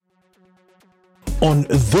On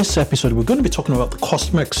this episode, we're going to be talking about the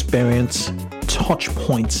customer experience, touch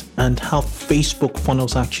points, and how Facebook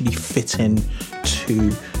funnels actually fit in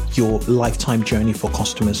to your lifetime journey for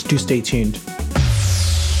customers. Do stay tuned.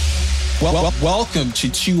 Welcome to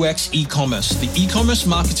 2X E-commerce, the e-commerce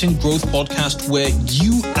marketing growth podcast where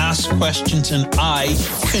you ask questions and I,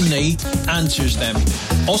 Kunle, answers them.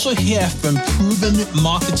 Also hear from proven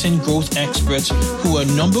marketing growth experts who are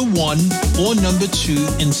number one or number two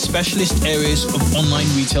in specialist areas of online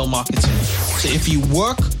retail marketing. So if you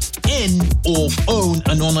work in or own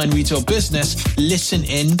an online retail business, listen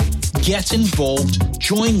in, get involved,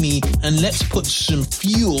 join me, and let's put some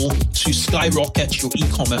fuel to skyrocket your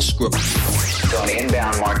e-commerce growth. So an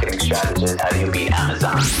inbound marketing strategist, how do you beat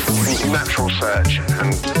Amazon? Natural search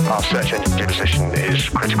and our search engine position is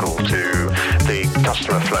critical to the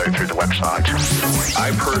customer flow through the website.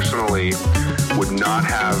 I personally would not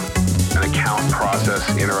have an account process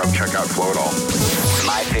interrupt checkout flow at all.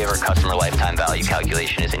 My favorite customer lifetime value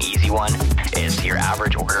calculation is an easy one. It's your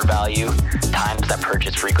average order value times that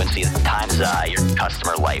purchase frequency times your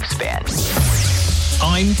customer lifespan.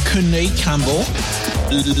 I'm Kunle Campbell.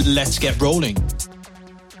 Let's get rolling.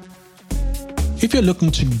 If you're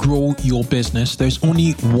looking to grow your business, there's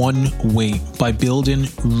only one way: by building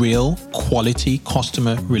real quality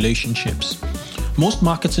customer relationships. Most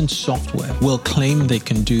marketing software will claim they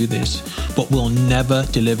can do this, but will never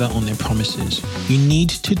deliver on their promises. You need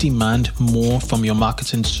to demand more from your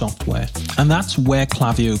marketing software, and that's where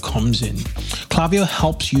Klaviyo comes in. Klaviyo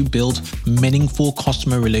helps you build meaningful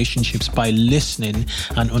customer relationships by listening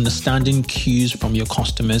and understanding cues from your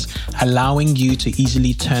customers, allowing you to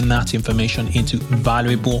easily turn that information into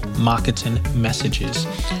valuable marketing messages.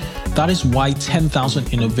 That is why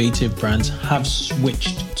 10,000 innovative brands have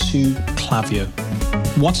switched to Klaviyo.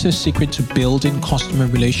 What's the secret to building customer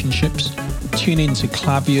relationships? Tune into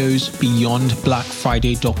Klaviyo's Beyond Black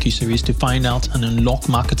Friday docuseries to find out and unlock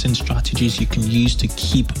marketing strategies you can use to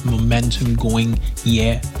keep momentum going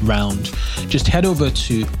year round. Just head over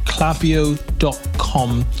to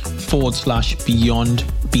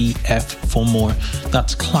klaviyo.com/beyondbf for more.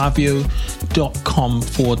 That's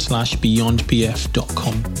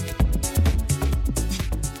klaviyo.com/beyondbf.com.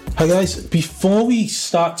 Hi guys, before we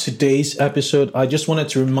start today's episode, I just wanted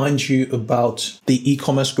to remind you about the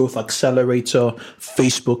e-commerce growth accelerator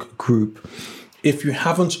Facebook group. If you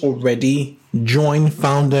haven't already, join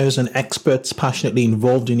founders and experts passionately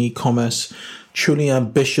involved in e-commerce, truly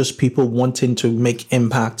ambitious people wanting to make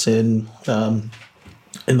impact in the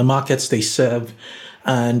markets they serve.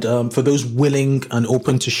 And for those willing and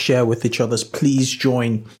open to share with each other, please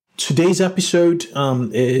join. Today's episode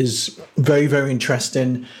is very, very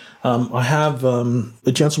interesting. I have a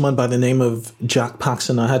gentleman by the name of Jack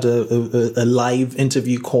Paxson. I had a live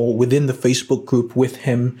interview call within the Facebook group with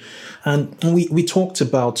him, and we talked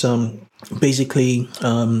about basically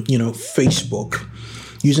Facebook,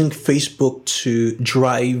 using Facebook to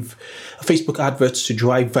drive Facebook adverts to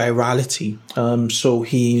drive virality. So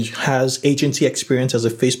he has agency experience as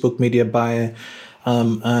a Facebook media buyer.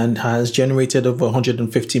 And has generated over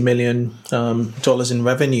 $150 million in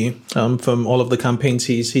revenue from all of the campaigns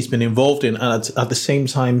he's been involved in. And at the same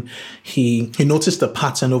time, he noticed a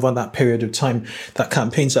pattern over that period of time that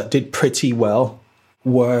campaigns that did pretty well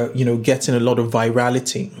were getting a lot of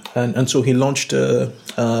virality, and so he launched a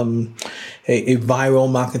viral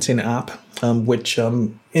marketing app which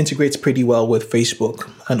integrates pretty well with Facebook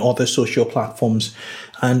and other social platforms.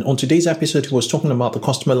 And on today's episode, he was talking about the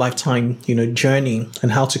customer lifetime, journey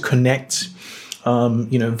and how to connect,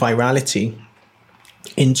 virality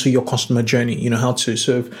into your customer journey. How to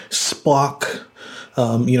sort of spark,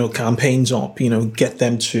 campaigns up. Get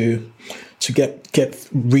them to get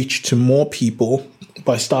reach to more people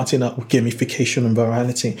by starting out with gamification and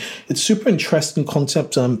virality. It's super interesting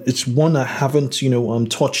concept. It's one I haven't,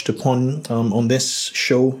 touched upon on this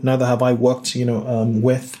show. Neither have I worked,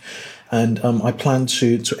 with. And I plan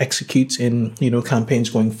to execute in campaigns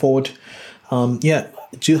going forward.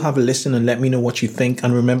 Do have a listen and let me know what you think.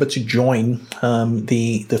 And remember to join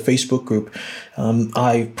the Facebook group.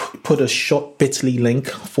 I put a short bit.ly link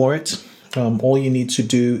for it. All you need to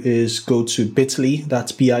do is go to bit.ly.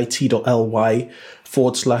 That's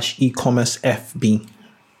bit.ly/e-commerce-FB.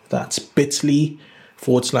 That's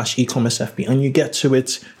bit.ly/e-commerce-FB. And you get to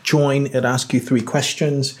it, join. It asks you 3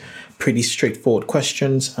 questions. Pretty straightforward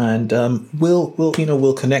questions, and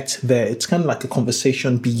we'll connect there. It's kind of like a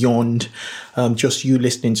conversation beyond just you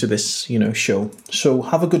listening to this show. So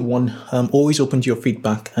have a good one. Always open to your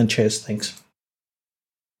feedback, and cheers. Thanks.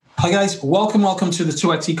 Hi guys, welcome to the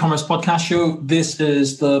 2X e-commerce podcast show. This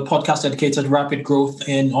is the podcast dedicated to rapid growth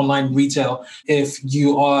in online retail. If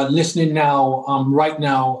you are listening now, right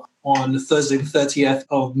now on Thursday, the 30th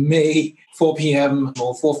of May, 4 p.m.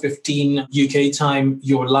 or 4:15 UK time,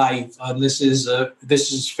 you're live. This is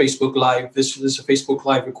Facebook Live. This is a Facebook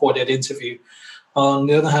Live recorded interview. On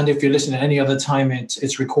the other hand, if you're listening at any other time,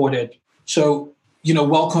 it's recorded. So,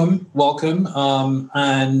 welcome.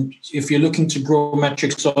 And if you're looking to grow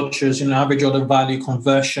metrics such as, average order value,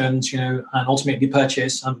 conversions, and ultimately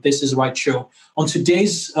purchase, this is the right show. On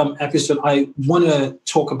today's episode, I want to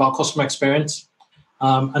talk about customer experience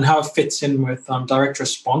and how it fits in with direct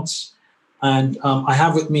response. And I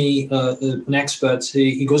have with me an expert.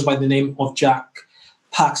 He goes by the name of Jack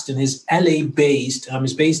Paxton. He's LA based.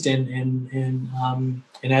 He's based in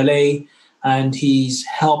LA. And he's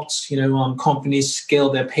helped, companies scale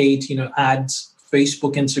their paid, ads,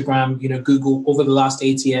 Facebook, Instagram, Google over the last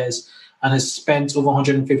 8 years, and has spent over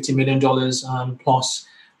 $150 million plus.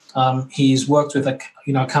 He's worked with,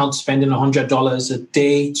 accounts spending $100 a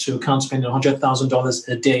day to accounts spending $100,000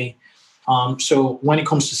 a day. So when it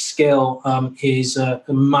comes to scale, he's a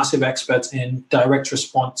massive expert in direct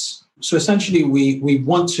response. So essentially, we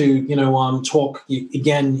want to, talk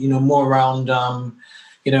again, more around,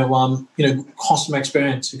 customer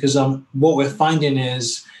experience, because what we're finding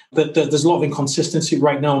is that there's a lot of inconsistency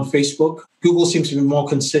right now on Facebook. Google seems to be more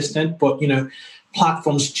consistent, but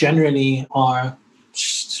platforms generally are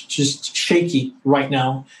just shaky right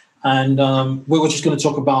now. And we were just going to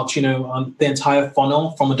talk about the entire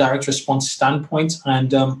funnel from a direct response standpoint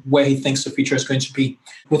and where he thinks the future is going to be.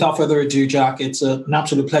 Without further ado, Jack, it's an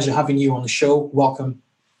absolute pleasure having you on the show. Welcome.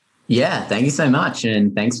 Yeah, thank you so much.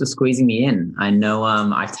 And thanks for squeezing me in. I know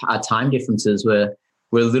our time differences were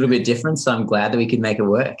a little bit different, so I'm glad that we could make it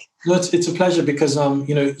work. No, it's a pleasure because,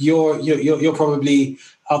 you're probably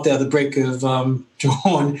out there at the break of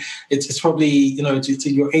dawn. It's probably,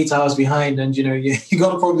 you're 8 hours behind and, you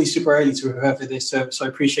got up probably super early to prepare for this. So I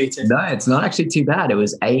appreciate it. No, it's not actually too bad. It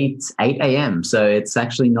was 8 a.m. So it's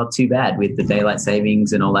actually not too bad with the daylight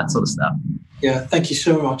savings and all that sort of stuff. Yeah, thank you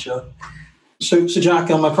so much. So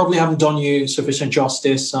Jack, I probably haven't done you sufficient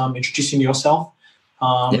justice introducing yourself,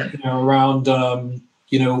 around,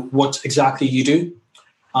 what exactly you do.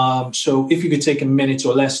 So if you could take a minute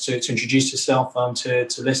or less to introduce yourself to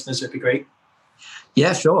listeners, it'd be great.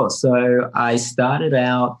 Yeah, sure. So I started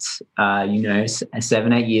out,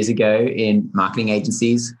 7-8 years ago in marketing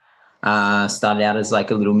agencies. Started out as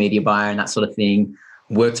like a little media buyer and that sort of thing.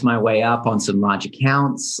 Worked my way up on some large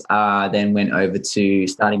accounts, then went over to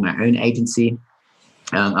starting my own agency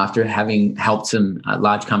after having helped some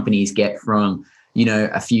large companies get from,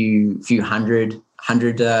 a few hundred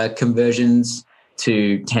conversions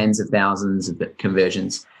to tens of thousands of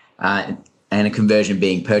conversions, and a conversion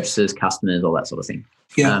being purchases, customers, all that sort of thing.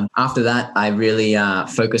 Yeah. After that, I really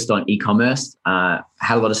focused on e-commerce, had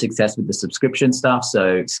a lot of success with the subscription stuff.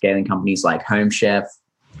 So scaling companies like Home Chef.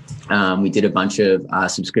 We did a bunch of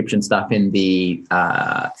subscription stuff in the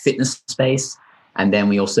fitness space. And then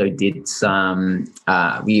we also did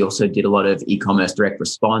a lot of e-commerce direct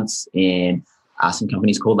response in some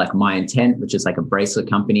companies called like My Intent, which is like a bracelet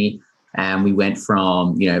company. And we went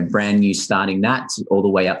from, brand new starting that all the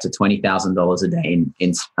way up to $20,000 a day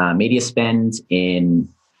in media spend in,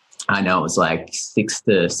 I know it was like 6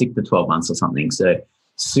 to 12 months or something. So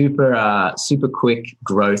super quick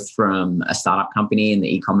growth from a startup company in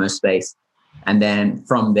the e-commerce space. And then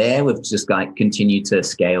from there, we've just continued to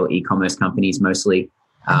scale e-commerce companies mostly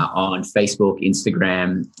on Facebook,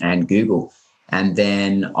 Instagram, and Google. And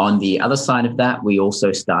then on the other side of that, we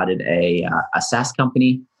also started a SaaS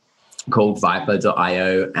company called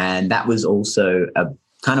Viper.io. And that was also a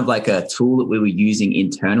kind of like a tool that we were using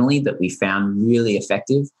internally that we found really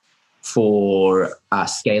effective for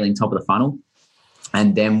scaling top of the funnel.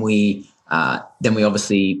 And then we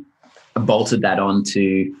obviously bolted that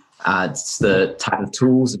onto the type of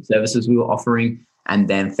tools and services we were offering, and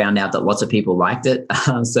then found out that lots of people liked it.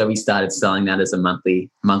 So we started selling that as a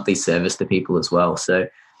monthly service to people as well. So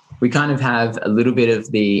we kind of have a little bit of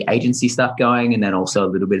the agency stuff going, and then also a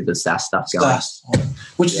little bit of the SaaS stuff going.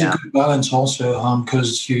 Which is a good balance also,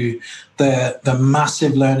 because the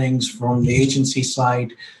massive learnings from the agency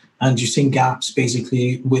side. And you've seen gaps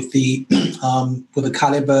basically with the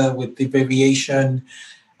caliber, with the variation,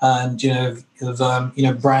 and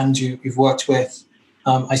brand you've worked with.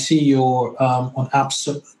 I see you're on apps.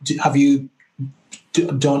 Have you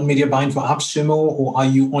done media buying for AppSumo, or are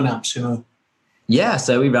you on AppSumo? Yeah,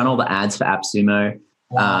 so we run all the ads for AppSumo.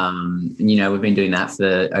 Wow. We've been doing that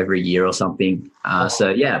for over a year or something. Wow.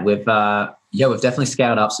 So yeah, we've definitely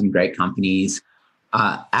scaled up some great companies.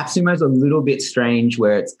 AppSumo is a little bit strange,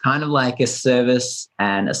 where it's kind of like a service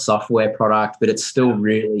and a software product, but it's still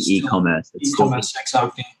really e-commerce. It's e-commerce,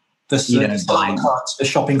 exactly. The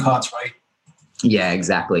shopping carts, right? Yeah,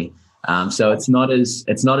 exactly. So it's not as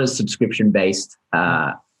subscription based,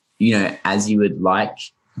 as you would like,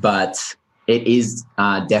 but it is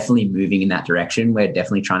definitely moving in that direction. We're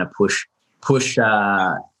definitely trying to push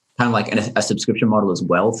kind of like a subscription model as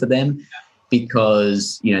well for them,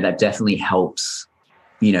 because that definitely helps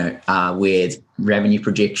with revenue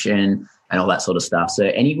projection and all that sort of stuff. So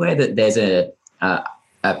anywhere that there's a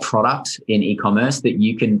product in e-commerce that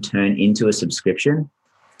you can turn into a subscription,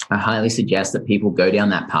 I highly suggest that people go down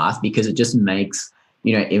that path, because it just makes,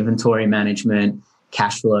 inventory management,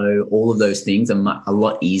 cash flow, all of those things a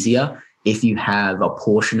lot easier if you have a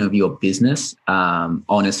portion of your business on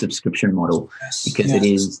a subscription model, because it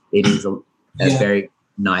is a very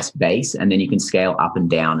nice base, and then you can scale up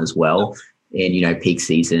and down as well in, peak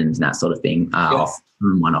seasons and that sort of thing, off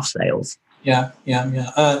one-off sales. I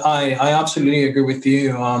absolutely agree with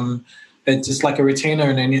you. It's like a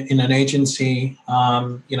retainer in an agency.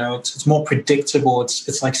 It's more predictable.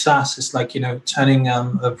 It's like SaaS. It's like, turning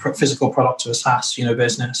a physical product to a SaaS,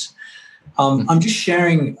 business. I'm just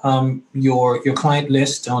sharing your client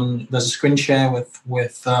list there's a screen share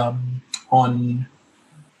with on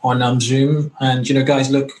Zoom, and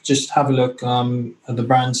guys, just have a look at the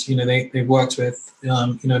brands they've worked with.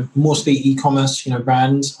 Mostly e-commerce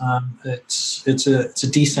brands. It's a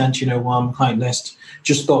decent client list.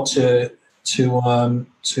 Just thought to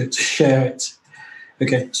share it.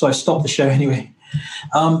 Okay, so I stopped the share anyway.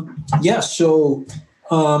 So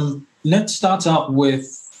let's start out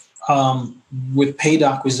with paid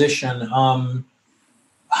acquisition.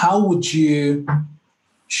 How would you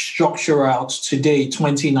structure out today,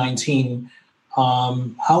 2019?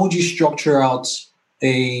 How would you structure out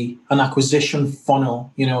an acquisition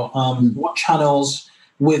funnel? What channels,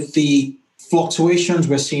 with the fluctuations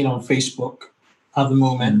we're seeing on Facebook at the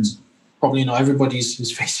moment? Probably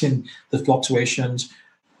everybody's facing the fluctuations.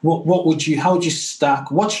 How would you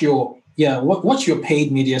stack? What's your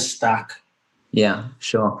paid media stack? Yeah,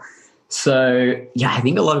 sure. So I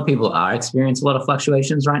think a lot of people are experiencing a lot of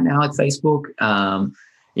fluctuations right now at Facebook.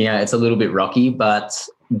 It's a little bit rocky, but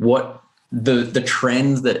what the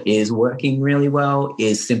trend that is working really well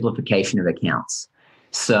is simplification of accounts.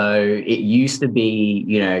 So it used to be,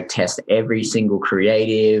 test every single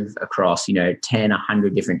creative across, 10,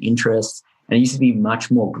 100 different interests. And it used to be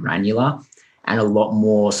much more granular and a lot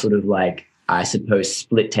more sort of like, I suppose,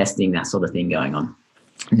 split testing, that sort of thing going on.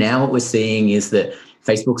 Now what we're seeing is that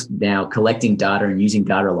Facebook's now collecting data and using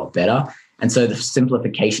data a lot better. And so the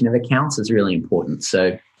simplification of accounts is really important.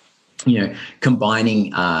 So,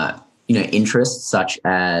 combining, interests such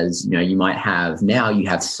as, you might have now, you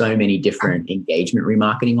have so many different engagement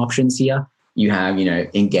remarketing options here. You have,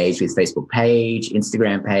 engaged with Facebook page,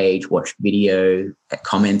 Instagram page, watched video,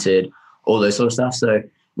 commented, all those sort of stuff. So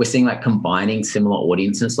we're seeing like combining similar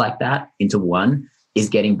audiences like that into one is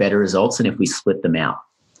getting better results than if we split them out,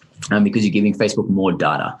 because you're giving Facebook more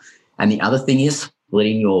data. And the other thing is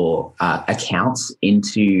splitting your accounts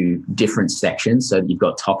into different sections. So you've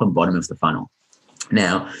got top and bottom of the funnel.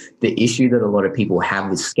 Now, the issue that a lot of people have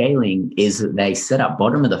with scaling is that they set up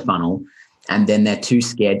bottom of the funnel and then they're too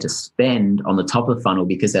scared to spend on the top of the funnel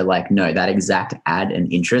because they're like, no, that exact ad and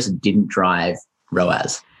interest didn't drive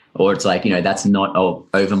ROAS. Or it's like, that's not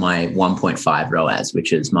over my 1.5 ROAS,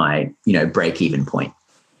 which is my, break-even point.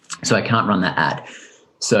 So I can't run that ad.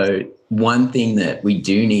 So one thing that we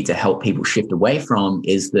do need to help people shift away from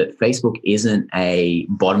is that Facebook isn't a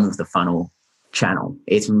bottom of the funnel channel.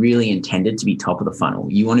 It's really intended to be top of the funnel.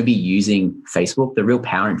 You want to be using Facebook. The real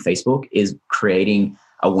power in Facebook is creating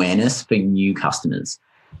awareness for new customers.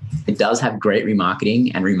 It does have great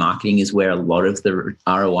remarketing, and remarketing is where a lot of the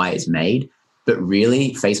ROI is made. But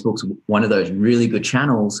really, Facebook's one of those really good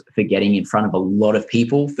channels for getting in front of a lot of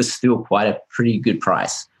people for still quite a pretty good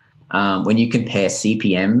price. When you compare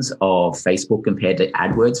CPMs of Facebook compared to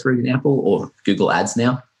AdWords, for example, or Google Ads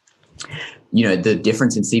now, the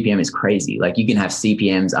difference in CPM is crazy. Like you can have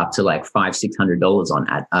CPMs up to like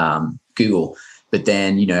 $500-$600 on Google, but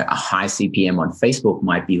then, a high CPM on Facebook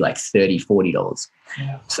might be like $30-$40.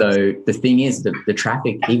 Yeah. So the thing is that the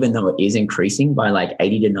traffic, even though it is increasing by like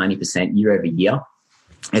 80 to 90% year over year,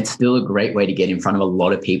 it's still a great way to get in front of a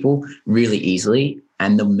lot of people really easily.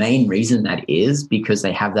 And the main reason that is because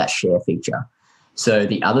they have that share feature. So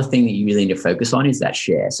the other thing that you really need to focus on is that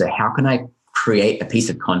share. So how can I create a piece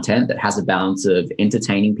of content that has a balance of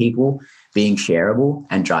entertaining people, being shareable,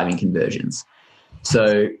 and driving conversions?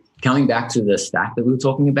 So coming back to the stack that we were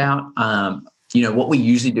talking about, what we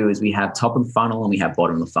usually do is we have top of the funnel and we have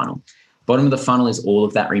bottom of the funnel. Bottom of the funnel is all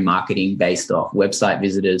of that remarketing based off website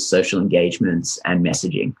visitors, social engagements, and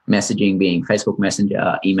messaging. Messaging being Facebook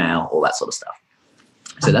Messenger, email, all that sort of stuff.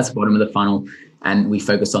 So that's bottom of the funnel, and we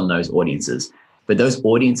focus on those audiences. But those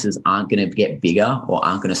audiences aren't going to get bigger or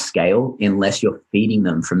aren't going to scale unless you're feeding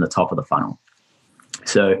them from the top of the funnel.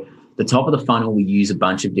 So the top of the funnel, we use a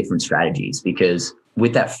bunch of different strategies, because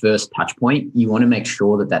with that first touch point, you want to make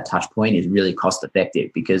sure that that touch point is really cost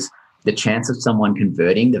effective, because the chance of someone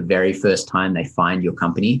converting the very first time they find your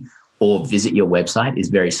company or visit your website is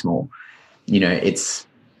very small. It's,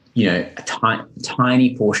 a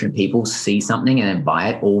tiny portion of people see something and then buy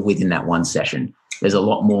it all within that one session. There's a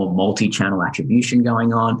lot more multi-channel attribution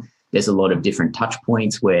going on. There's a lot of different touch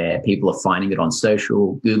points where people are finding it on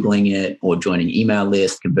social, Googling it, or joining email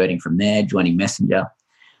list, converting from there, joining Messenger.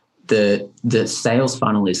 The sales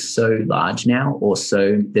funnel is so large now,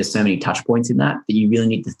 there's so many touch points in that you really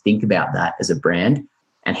need to think about that as a brand,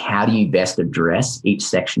 and how do you best address each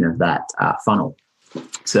section of that funnel.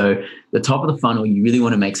 So the top of the funnel, you really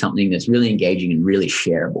want to make something that's really engaging and really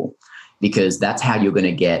shareable, because that's how you're going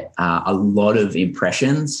to get a lot of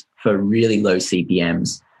impressions for really low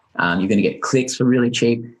CPMs. You're going to get clicks for really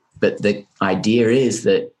cheap. But the idea is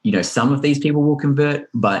that, some of these people will convert,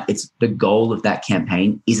 but it's the goal of that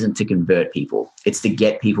campaign isn't to convert people. It's to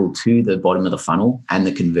get people to the bottom of the funnel and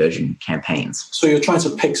the conversion campaigns. So you're trying to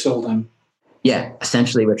pixel them. Yeah,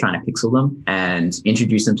 essentially we're trying to pixel them and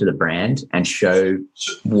introduce them to the brand and show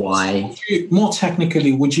why. More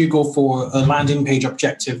technically, would you go for a landing page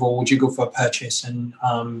objective, or would you go for a purchase,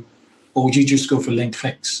 or would you just go for link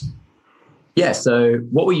clicks? Yeah, so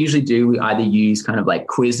what we usually do, we either use kind of like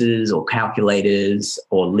quizzes or calculators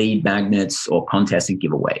or lead magnets or contests and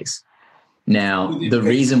giveaways. Now, the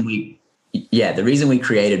reason we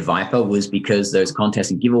created Viper was because those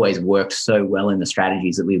contests and giveaways worked so well in the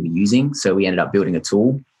strategies that we were using. So we ended up building a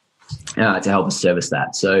tool to help us service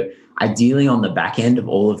that. So ideally on the back end of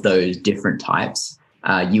all of those different types,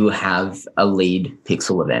 you will have a lead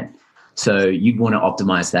pixel event. So you'd want to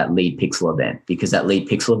optimize that lead pixel event, because that lead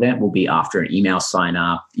pixel event will be after an email sign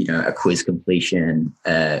up, a quiz completion,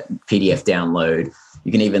 a PDF download.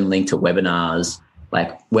 You can even link to webinars.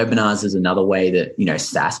 Like webinars is another way that,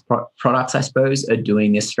 SaaS products, I suppose, are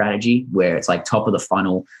doing this strategy, where it's like top of the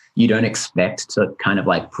funnel. You don't expect to kind of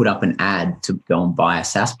like put up an ad to go and buy a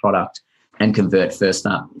SaaS product and convert first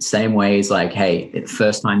up. Same way as like, hey, the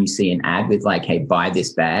first time you see an ad with like, hey, buy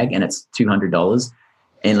this bag and it's $200,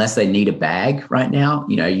 unless they need a bag right now,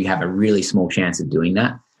 you have a really small chance of doing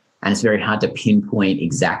that. And it's very hard to pinpoint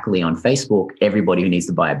exactly on Facebook everybody who needs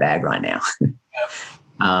to buy a bag right now.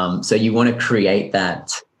 So you want to create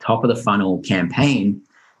that top of the funnel campaign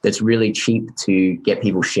that's really cheap to get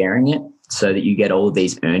people sharing it, so that you get all of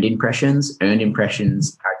these earned impressions. Earned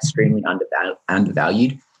impressions are extremely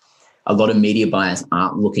undervalued. A lot of media buyers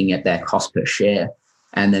aren't looking at their cost per share,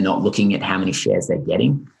 and they're not looking at how many shares they're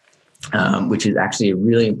getting. Which is actually a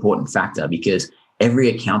really important factor, because every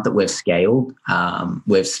account that we've scaled,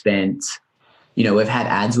 we've spent, we've had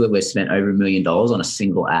ads where we've spent over $1 million on a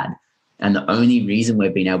single ad. And the only reason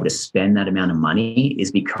we've been able to spend that amount of money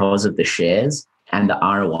is because of the shares and the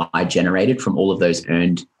ROI generated from all of those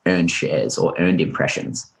earned shares or earned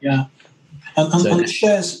impressions. Yeah. And the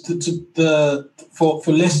shares, for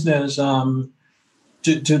listeners,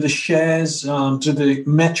 do the shares, do the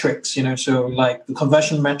metrics, so like the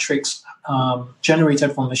conversion metrics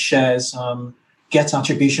generated from the shares get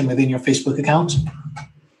attribution within your Facebook account?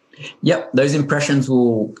 Yep. Those impressions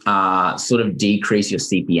will sort of decrease your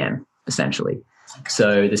CPM, essentially. Okay.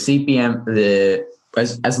 So the CPM,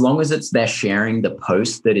 as long as they're sharing the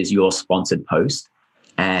post that is your sponsored post,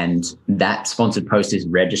 and that sponsored post is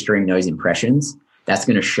registering those impressions, that's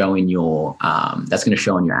going to show in your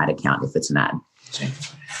ad account if it's an ad.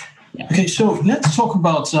 Okay, so let's talk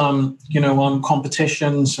about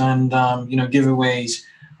competitions and giveaways.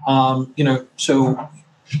 So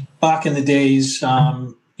back in the days,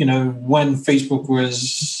 when Facebook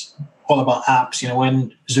was all about apps,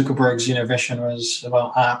 when Zuckerberg's vision was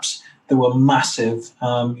about apps, they were massive.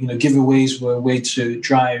 Giveaways were a way to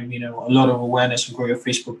drive a lot of awareness and grow your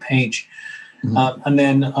Facebook page. Mm-hmm. And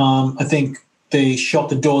then I think they shut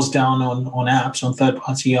the doors down on apps, on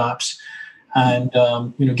third-party apps. And,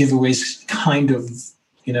 giveaways kind of,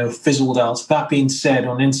 fizzled out. That being said,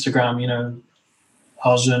 on Instagram, I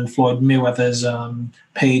was on Floyd Mayweather's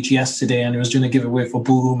page yesterday, and he was doing a giveaway for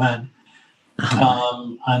Boohoo Man.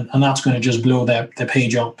 And that's going to just blow their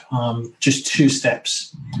page up, just 2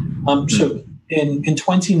 steps. So in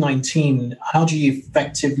 2019, how do you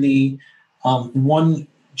effectively,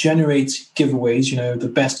 generate giveaways, the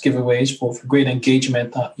best giveaways for great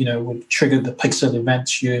engagement that, would trigger the pixel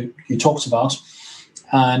events you talked about.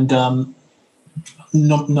 And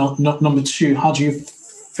number two, how do you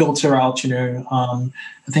filter out,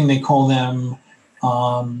 I think they call them,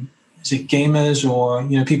 is it gamers or,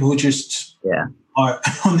 people who just are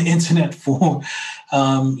on the internet for,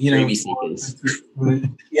 freebie seekers.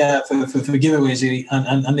 for giveaways,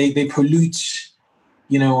 and they pollute,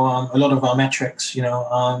 a lot of our metrics,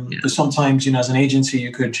 because sometimes, as an agency,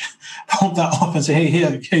 you could pump that up and say, hey,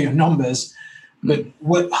 here are your numbers. But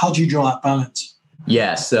how do you draw that balance?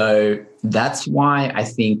 Yeah, so that's why I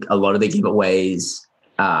think a lot of the giveaways,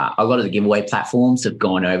 a lot of the giveaway platforms have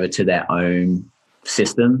gone over to their own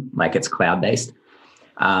system, like it's cloud-based.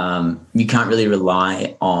 You can't really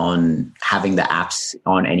rely on having the apps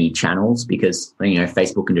on any channels because,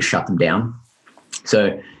 Facebook can just shut them down.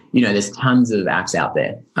 So, there's tons of apps out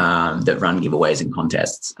there that run giveaways and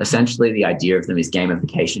contests. Essentially, the idea of them is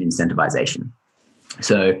gamification incentivization.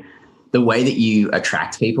 So the way that you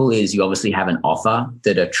attract people is you obviously have an offer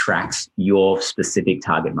that attracts your specific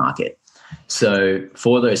target market. So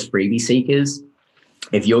for those freebie seekers,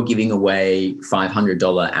 if you're giving away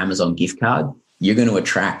 $500 Amazon gift card, you're going to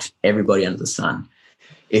attract everybody under the sun.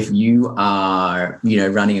 If you are,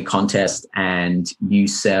 running a contest and you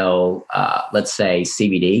sell, let's say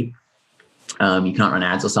CBD, you can't run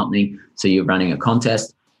ads or something. So you're running a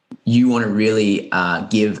contest. You want to really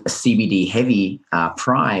give a CBD heavy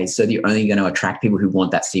prize. So you're only going to attract people who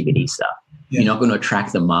want that CBD stuff. Yeah. You're not going to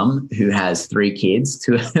attract the mum who has 3 kids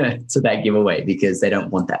to that giveaway because they don't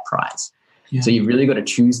want that prize. Yeah. So you've really got to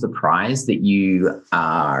choose the prize that you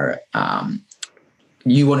are,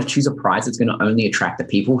 you want to choose a prize that's going to only attract the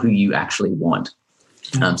people who you actually want.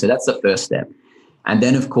 So that's the first step. And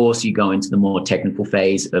then, of course, you go into the more technical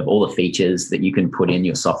phase of all the features that you can put in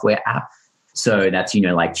your software app. So that's,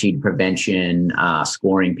 like cheat prevention,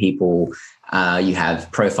 scoring people. You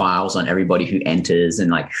have profiles on everybody who enters and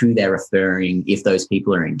like who they're referring, if those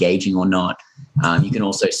people are engaging or not. You can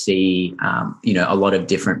also see, a lot of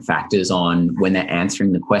different factors on when they're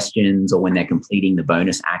answering the questions or when they're completing the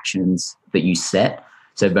bonus actions that you set.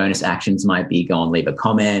 So bonus actions might be go and leave a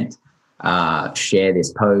comment, share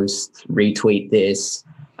this post, retweet this,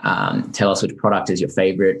 tell us which product is your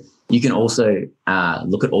favorite. You can also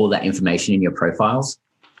look at all of that information in your profiles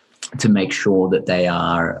to make sure that they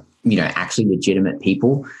are, actually legitimate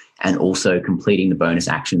people and also completing the bonus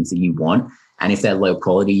actions that you want. And if they're low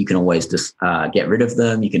quality, you can always just get rid of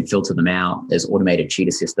them. You can filter them out. There's automated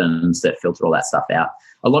cheater systems that filter all that stuff out.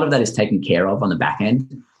 A lot of that is taken care of on the back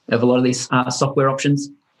end of a lot of these software options.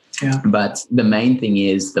 Yeah. But the main thing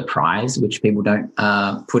is the prize, which people don't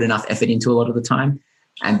put enough effort into a lot of the time.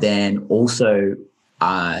 And then also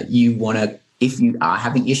you want to, if you are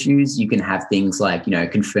having issues, you can have things like,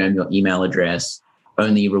 confirm your email address,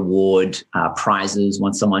 only reward prizes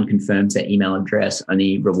once someone confirms their email address,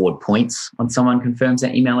 only reward points once someone confirms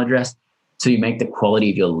their email address. So you make the quality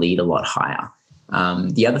of your lead a lot higher.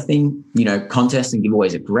 The other thing, contests and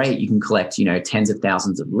giveaways are great. You can collect, tens of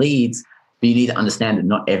thousands of leads, but you need to understand that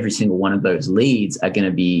not every single one of those leads are going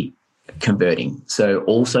to be converting. So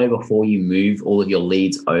also before you move all of your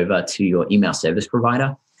leads over to your email service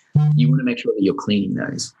provider, you want to make sure that you're cleaning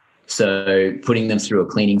those. So putting them through a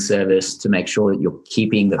cleaning service to make sure that you're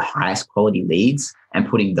keeping the highest quality leads and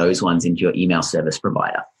putting those ones into your email service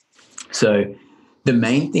provider. So the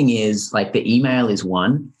main thing is like the email is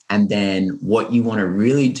one. And then what you want to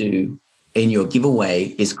really do in your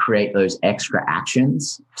giveaway is create those extra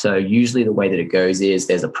actions. So usually the way that it goes is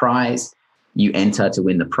there's a prize, you enter to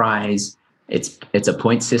win the prize. It's a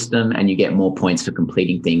point system and you get more points for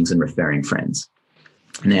completing things and referring friends.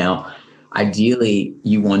 Now, ideally,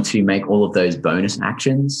 you want to make all of those bonus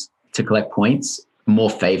actions to collect points more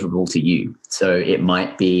favorable to you. So it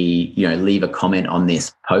might be, leave a comment on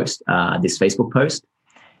this post, this Facebook post,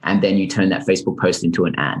 and then you turn that Facebook post into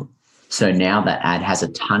an ad. So now that ad has a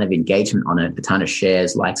ton of engagement on it, a ton of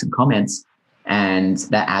shares, likes, and comments. And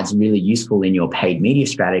that ad's really useful in your paid media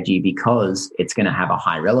strategy because it's going to have a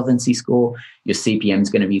high relevancy score. Your CPM is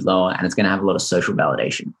going to be lower and it's going to have a lot of social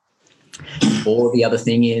validation. Or the other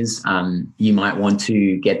thing is you might want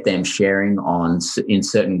to get them sharing in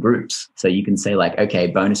certain groups. So you can say like, okay,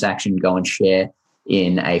 bonus action, go and share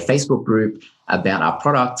in a Facebook group about our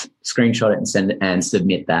product, screenshot it and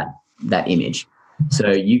submit that image.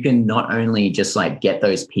 So you can not only just like get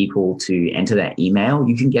those people to enter that email,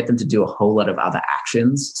 you can get them to do a whole lot of other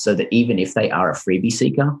actions so that even if they are a freebie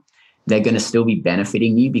seeker, they're going to still be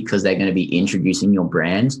benefiting you because they're going to be introducing your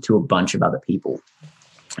brand to a bunch of other people.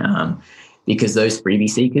 Because those freebie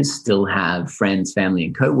seekers still have friends, family,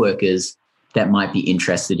 and coworkers that might be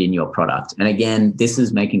interested in your product. And again, this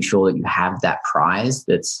is making sure that you have that prize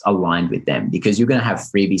that's aligned with them, because you're going to have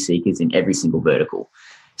freebie seekers in every single vertical.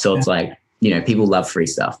 So it's like, people love free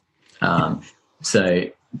stuff. So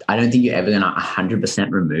I don't think you're ever going to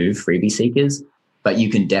 100% remove freebie seekers, but you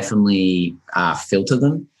can definitely filter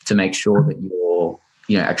them to make sure that you're,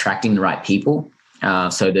 attracting the right people.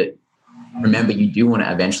 So that, remember, you do want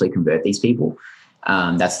to eventually convert these people.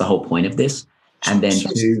 That's the whole point of this. And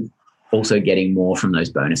then also getting more from those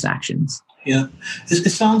bonus actions. Yeah. It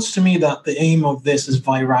sounds to me that the aim of this is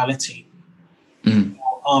virality.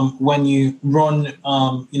 When you run,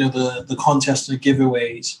 the contests and the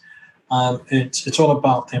giveaways, it's all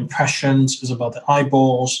about the impressions, it's about the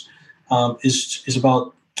eyeballs, is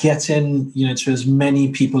about getting, to as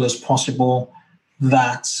many people as possible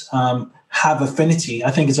that have affinity.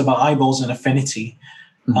 I think it's about eyeballs and affinity.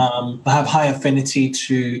 Have high affinity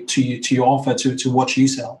to your offer, to what you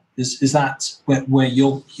sell. Is that where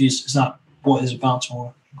you'll use? Is that what it's about,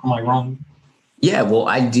 or am I wrong? Yeah, well,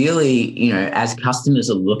 ideally, as customers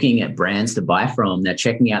are looking at brands to buy from, they're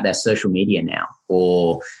checking out their social media now,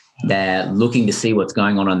 or they're looking to see what's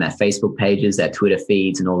going on their Facebook pages, their Twitter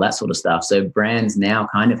feeds, and all that sort of stuff. So brands now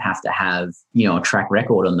kind of have to have, a track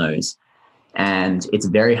record on those. And it's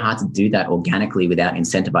very hard to do that organically without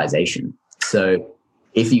incentivization. So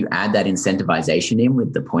if you add that incentivization in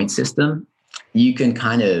with the point system, you can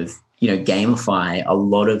kind of, gamify a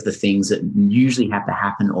lot of the things that usually have to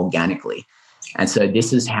happen organically. And so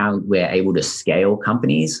this is how we're able to scale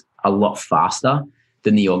companies a lot faster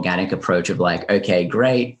than the organic approach of like, okay,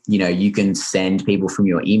 great. You can send people from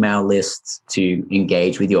your email lists to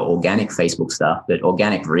engage with your organic Facebook stuff, but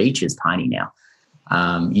organic reach is tiny now.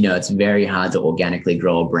 It's very hard to organically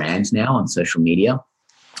grow a brand now on social media,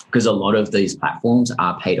 because a lot of these platforms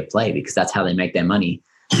are pay to play, because that's how they make their money.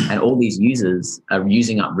 And all these users are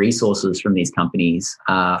using up resources from these companies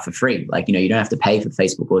for free. Like, you don't have to pay for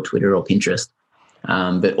Facebook or Twitter or Pinterest.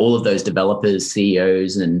 But all of those developers,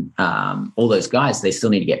 CEOs, and all those guys, they still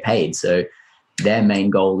need to get paid. So their main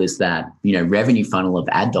goal is that, revenue funnel of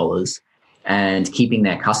ad dollars and keeping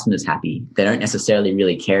their customers happy. They don't necessarily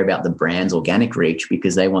really care about the brand's organic reach,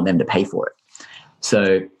 because they want them to pay for it.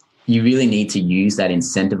 So you really need to use that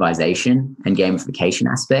incentivization and gamification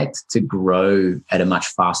aspect to grow at a much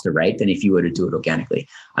faster rate than if you were to do it organically.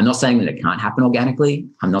 I'm not saying that it can't happen organically.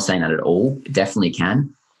 I'm not saying that at all. It definitely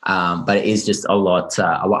can. But it is just a lot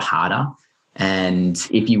harder. And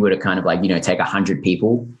if you were to kind of like, take 100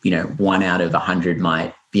 people, 1 out of 100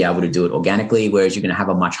 might be able to do it organically, whereas you're going to have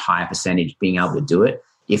a much higher percentage being able to do it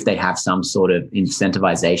if they have some sort of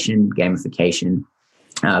incentivization, gamification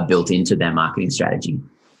built into their marketing strategy.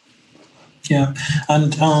 Yeah,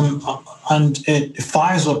 and it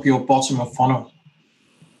fires up your bottom of funnel.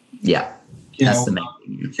 Yeah, that's the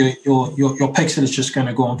main thing. Your pixel is just going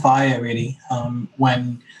to go on fire, really,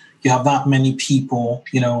 when you have that many people,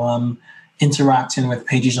 interacting with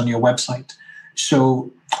pages on your website.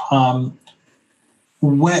 So,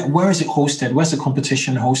 where is it hosted? Where's the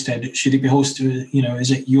competition hosted? Should it be hosted?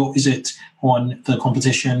 Is it on the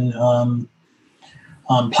competition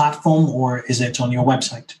platform, or is it on your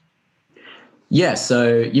website? Yeah,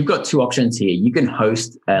 so you've got two options here. You can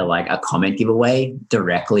host a comment giveaway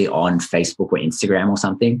directly on Facebook or Instagram or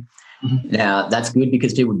something. Now, that's good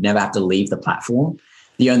because people would never have to leave the platform.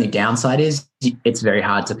 The only downside is it's very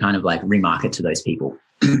hard to kind of like remarket to those people.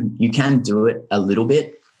 You can do it a little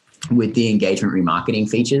bit with the engagement remarketing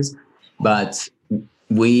features, but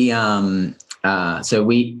with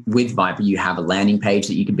Viper, you have a landing page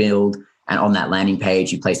that you can build, and on that landing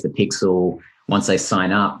page, you place the pixel. Once they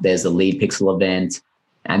sign up, there's a lead pixel event,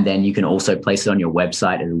 and then you can also place it on your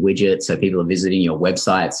website as a widget, so people are visiting your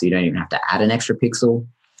website, so you don't even have to add an extra pixel.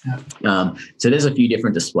 Yeah. So there's a few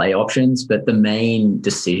different display options, but the main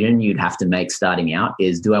decision you'd have to make starting out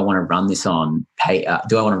is: do I want to run this on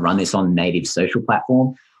do I want to run this on native social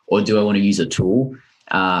platform, or do I want to use a tool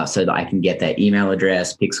so that I can get their email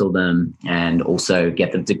address, pixel them, and also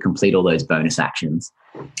get them to complete all those bonus actions?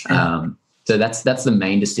 Yeah. So that's the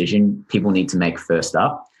main decision people need to make first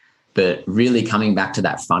up. But really coming back to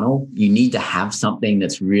that funnel, you need to have something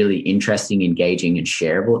that's really interesting, engaging, and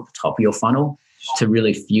shareable at the top of your funnel to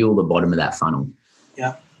really fuel the bottom of that funnel.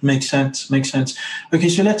 Yeah, makes sense. Okay,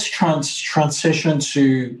 so let's transition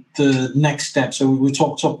to the next step. So we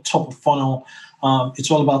talked top of funnel. It's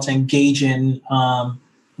all about engaging.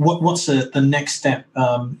 What's the next step,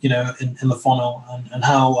 in the funnel, and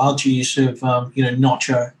how do you sort of,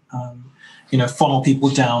 nurture, funnel people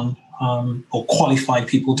down, or qualified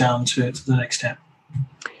people down to the next step?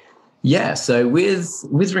 Yeah. So with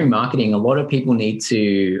remarketing, a lot of people need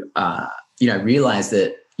to, realize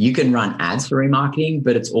that, you can run ads for remarketing,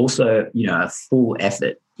 but it's also, a full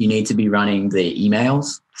effort. You need to be running the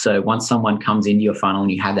emails. So once someone comes into your funnel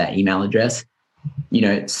and you have that email address,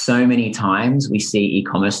 so many times we see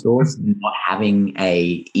e-commerce stores not having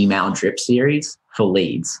a email drip series for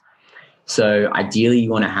leads. So ideally you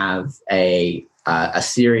want to have a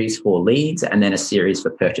series for leads and then a series for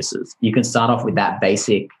purchases. You can start off with that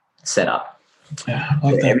basic setup. Yeah, I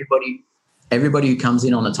like that. Everybody who comes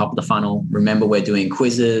in on the top of the funnel, remember we're doing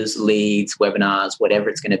quizzes, leads, webinars, whatever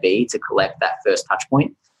it's going to be to collect that first touch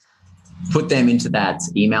point. Put them into that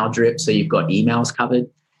email drip so you've got emails covered.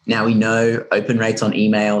 Now we know open rates on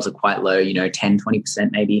emails are quite low, 10,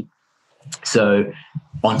 20% maybe. So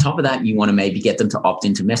on top of that, you want to maybe get them to opt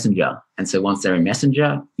into Messenger. And so once they're in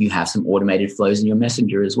Messenger, you have some automated flows in your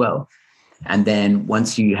Messenger as well. And then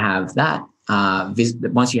once you have that,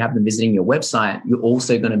 once you have them visiting your website, you're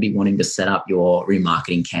also going to be wanting to set up your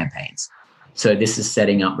remarketing campaigns. So this is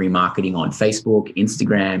setting up remarketing on Facebook,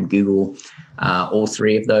 Instagram, Google, all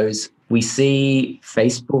three of those. We see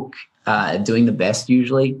Facebook doing the best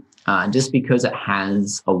usually, just because it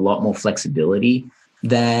has a lot more flexibility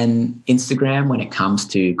than Instagram when it comes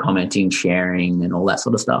to commenting, sharing, and all that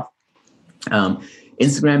sort of stuff.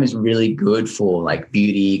 Instagram is really good for like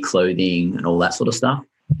beauty, clothing, and all that sort of stuff.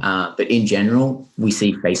 But in general, we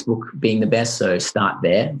see Facebook being the best. So start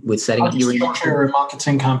there with setting up your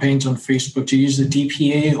marketing campaigns on Facebook. Do you use the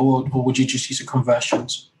DPA or would you just use the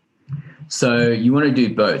conversions? So you want to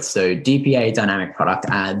do both. So DPA, dynamic product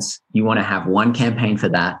ads, you want to have one campaign for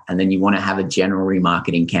that. And then you want to have a general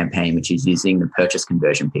remarketing campaign, which is using the purchase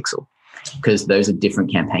conversion pixel, because those are different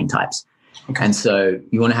campaign types. Okay. And so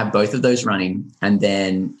you want to have both of those running. And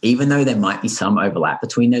then even though there might be some overlap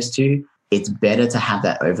between those two, it's better to have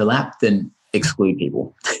that overlap than exclude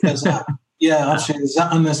people. Yeah, absolutely.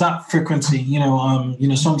 There's that frequency.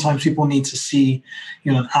 Sometimes people need to see,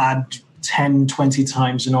 an ad 10, 20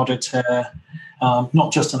 times in order to,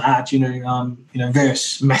 not just an ad,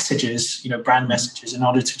 various messages, brand messages, in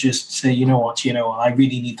order to just say, I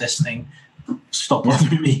really need this thing. Stop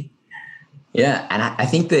bothering me. Yeah. And I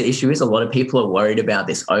think the issue is a lot of people are worried about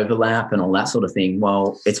this overlap and all that sort of thing.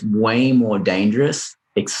 Well, it's way more dangerous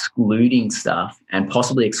excluding stuff and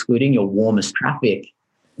possibly excluding your warmest traffic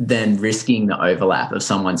than risking the overlap of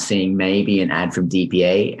someone seeing maybe an ad from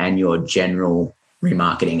DPA and your general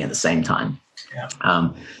remarketing at the same time. Yeah.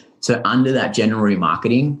 So under that general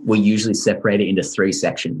remarketing, we usually separate it into three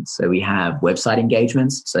sections. So we have website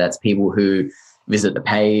engagements. So that's people who visit the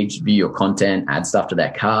page, view your content, add stuff to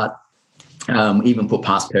their cart, even put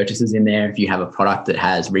past purchases in there if you have a product that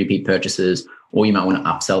has repeat purchases, or you might want to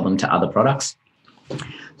upsell them to other products.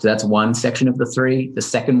 So that's one section of the three. The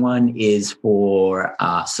second one is for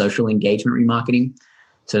social engagement remarketing.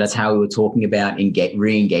 So that's how we were talking about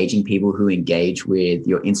re-engaging people who engage with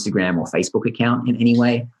your Instagram or Facebook account in any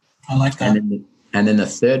way. I like that. And then the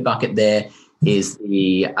third bucket there is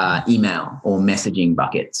the email or messaging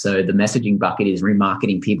bucket. So the messaging bucket is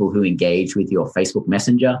remarketing people who engage with your Facebook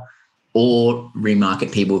Messenger or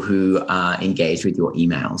remarket people who engage with your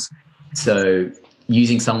emails. So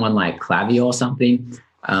using someone like Klaviyo or something,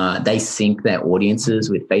 they sync their audiences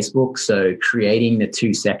with Facebook. So creating the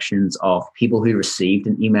two sections of people who received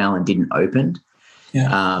an email and didn't open.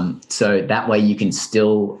 Yeah. So that way you can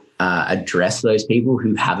still address those people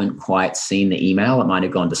who haven't quite seen the email. It might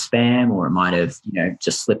have gone to spam, or it might have,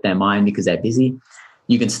 just slipped their mind because they're busy.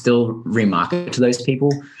 You can still remarket to those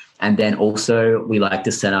people. And then also we like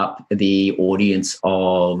to set up the audience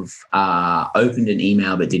of opened an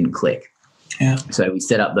email but didn't click. Yeah. So we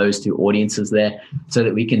set up those two audiences there so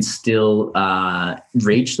that we can still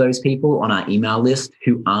reach those people on our email list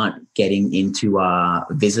who aren't getting into our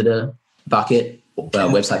visitor bucket,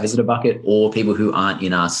 website visitor bucket, or people who aren't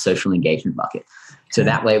in our social engagement bucket. So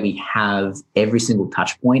that way we have every single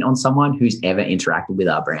touch point on someone who's ever interacted with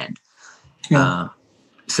our brand. Yeah.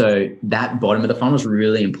 So that bottom of the funnel is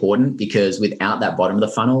really important, because without that bottom of the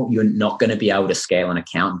funnel, you're not going to be able to scale an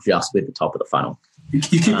account just with the top of the funnel. You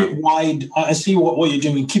keep it wide. I see what you're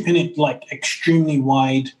doing, keeping it like extremely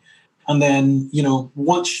wide. And then,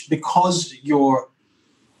 once, because you're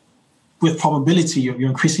with probability, you're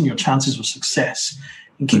increasing your chances of success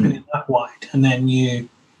in keeping it that wide. And then you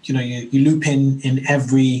loop in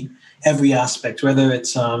every aspect, whether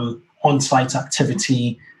it's on-site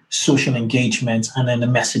activity, social engagement, and then the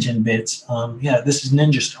messaging bit. This is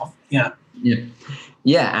ninja stuff.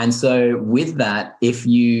 Yeah. And so with that, if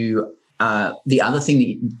you the other thing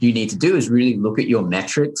that you need to do is really look at your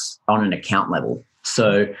metrics on an account level.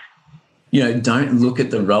 So, don't look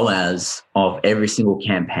at the ROAS of every single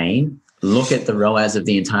campaign. Look at the ROAS of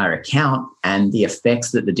the entire account and the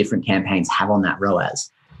effects that the different campaigns have on that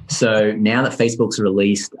ROAS. So now that Facebook's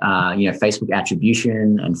released, Facebook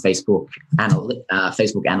Attribution and Facebook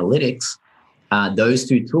Analytics, those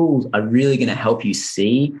two tools are really going to help you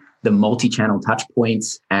see the multi-channel touch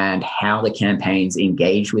points and how the campaigns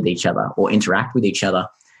engage with each other or interact with each other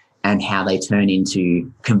and how they turn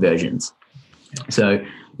into conversions. So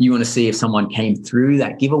you want to see if someone came through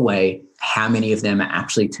that giveaway, how many of them are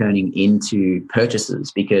actually turning into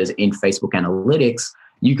purchases, because in Facebook Analytics,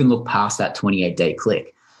 you can look past that 28-day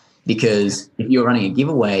click. Because if you're running a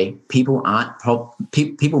giveaway, people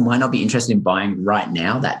might not be interested in buying right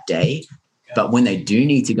now that day, but when they do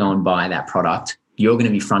need to go and buy that product, you're going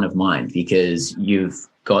to be front of mind because you've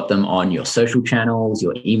got them on your social channels,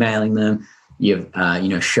 you're emailing them, you've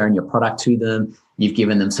shown your product to them, you've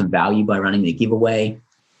given them some value by running the giveaway,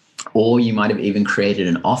 or you might have even created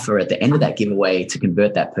an offer at the end of that giveaway to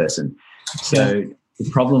convert that person. So the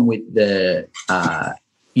problem with the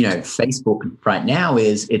Facebook right now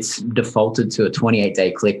is it's defaulted to a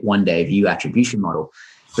 28-day click, 1-day view attribution model.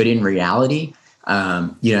 But in reality,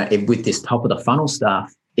 with this top of the funnel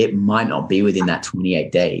stuff, it might not be within that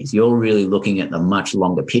 28 days. You're really looking at the much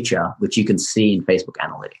longer picture, which you can see in Facebook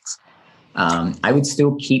Analytics. I would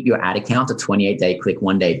still keep your ad account a 28-day click,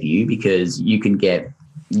 1-day view, because you can get,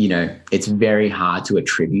 it's very hard to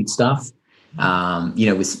attribute stuff.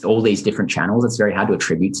 With all these different channels, it's very hard to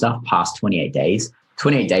attribute stuff past 28 days.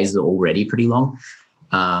 28 days is already pretty long.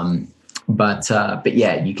 But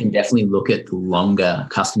yeah, you can definitely look at the longer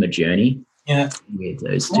customer journey. Yeah. With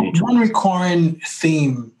those two. One recurring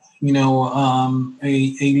theme, a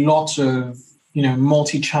lot of,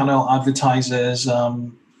 multi-channel advertisers,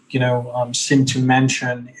 seem to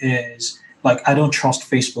mention is like, I don't trust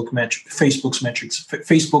Facebook's metrics.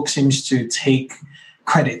 Facebook seems to take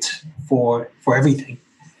credit for everything.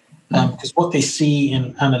 Because what they see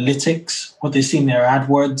in analytics, what they see in their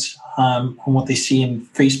AdWords, and what they see in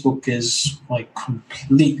Facebook is like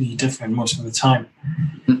completely different most of the time.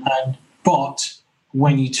 But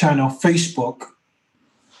when you turn off Facebook,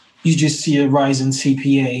 you just see a rise in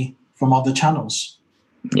CPA from other channels.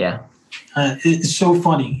 Yeah. It's so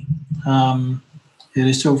funny. It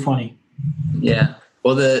is so funny. Yeah.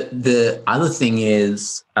 Well, the other thing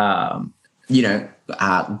is, Google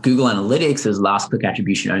Analytics is last click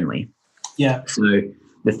attribution only. Yeah. So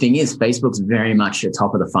the thing is, Facebook's very much a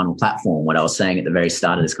top of the funnel platform. What I was saying at the very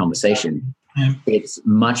start of this conversation, it's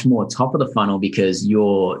much more top of the funnel because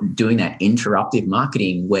you're doing that interruptive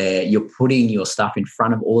marketing where you're putting your stuff in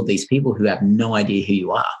front of all of these people who have no idea who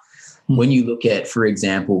you are. When you look at, for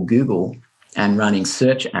example, Google and running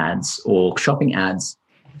search ads or shopping ads,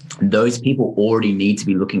 those people already need to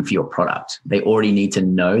be looking for your product. They already need to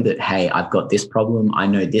know that, hey, I've got this problem. I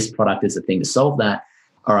know this product is the thing to solve that.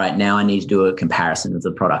 All right, now I need to do a comparison of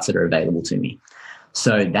the products that are available to me.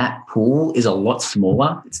 So that pool is a lot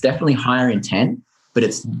smaller. It's definitely higher intent, but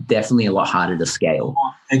it's definitely a lot harder to scale.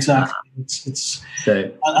 Exactly. And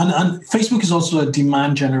Facebook is also a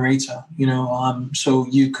demand generator, so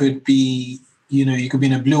you could be, you could be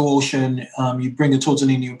in a blue ocean, you bring a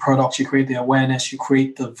totally new product, you create the awareness, you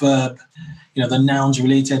create the verb, the nouns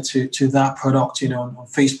related to that product, on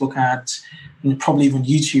Facebook ads, and probably even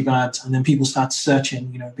YouTube ads, and then people start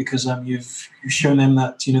searching, because you've shown them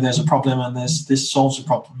that there's a problem and this solves a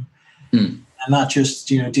problem, and that just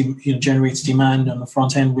generates demand on the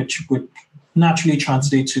front end, which would naturally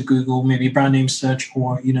translate to Google, maybe brand name search,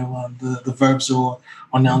 or the verbs or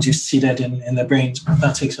nouns you've seeded in their brains. But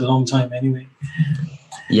that takes a long time anyway.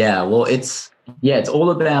 Yeah, well, it's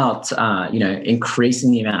all about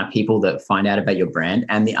increasing the amount of people that find out about your brand.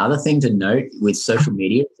 And the other thing to note with social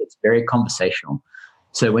media, it's very conversational.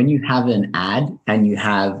 So when you have an ad and you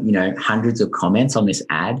have hundreds of comments on this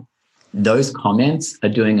ad, those comments are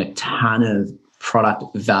doing a ton of product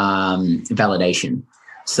validation.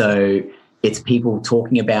 So it's people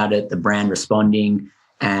talking about it, the brand responding,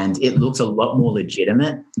 and it looks a lot more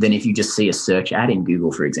legitimate than if you just see a search ad in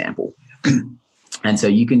Google, for example. And so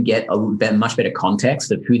you can get a much better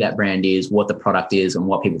context of who that brand is, what the product is, and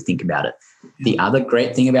what people think about it. The other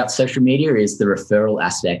great thing about social media is the referral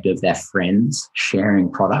aspect of their friends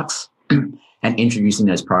sharing products and introducing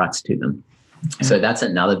those products to them. So that's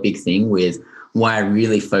another big thing with why I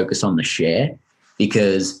really focus on the share,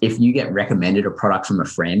 because if you get recommended a product from a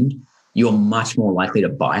friend, you're much more likely to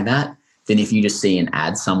buy that than if you just see an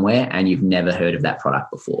ad somewhere and you've never heard of that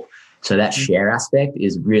product before. So that share aspect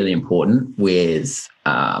is really important with,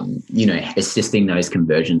 assisting those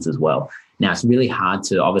conversions as well. Now, it's really hard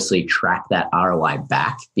to obviously track that ROI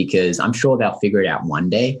back because I'm sure they'll figure it out one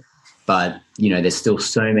day, but, there's still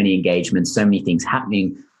so many engagements, so many things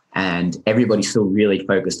happening and everybody's still really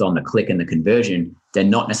focused on the click and the conversion, they're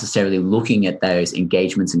not necessarily looking at those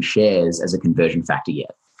engagements and shares as a conversion factor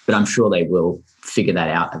yet. But I'm sure they will figure that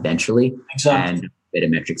out eventually. Exactly. And better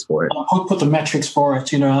metrics for it. I'll put the metrics for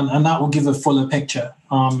it, and that will give a fuller picture.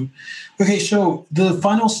 Okay, so the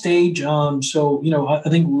final stage, I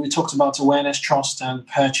think we talked about awareness, trust, and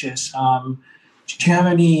purchase. Do you have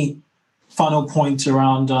any final points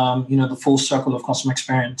around, the full circle of customer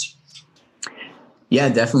experience? Yeah,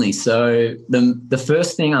 definitely. So the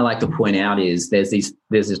first thing I like to point out is there's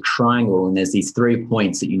this triangle, and there's these 3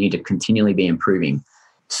 points that you need to continually be improving.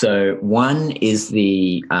 So one is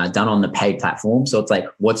the done on the paid platform. So it's like,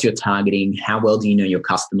 what's your targeting? How well do you know your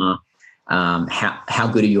customer? How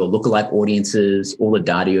good are your lookalike audiences? All the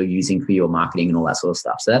data you're using for your marketing and all that sort of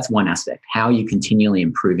stuff. So that's one aspect. How are you continually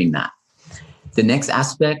improving that? The next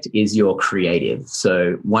aspect is your creative.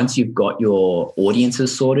 So once you've got your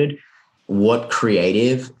audiences sorted, what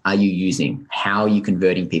creative are you using? How are you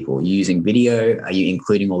converting people? Are you using video? Are you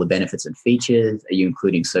including all the benefits and features? Are you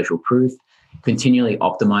including social proof? Continually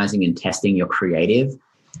optimizing and testing your creative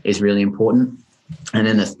is really important. And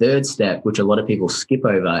then the third step, which a lot of people skip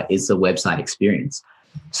over, is the website experience.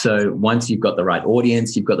 So once you've got the right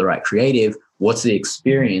audience, you've got the right creative, what's the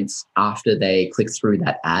experience after they click through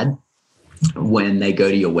that ad when they go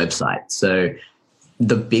to your website? So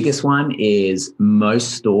the biggest one is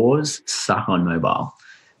most stores suck on mobile.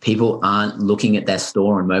 People aren't looking at their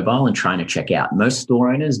store on mobile and trying to check out. Most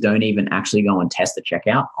store owners don't even actually go and test the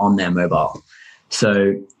checkout on their mobile.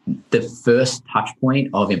 So the first touch point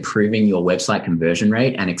of improving your website conversion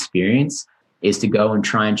rate and experience is to go and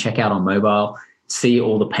try and check out on mobile, see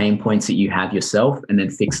all the pain points that you have yourself, and then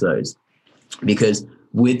fix those. Because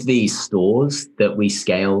with these stores that we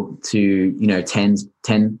scale to, $10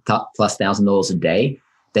 plus $1,000 a day,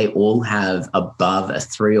 they all have above a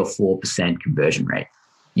 3 or 4% conversion rate.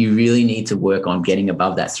 You really need to work on getting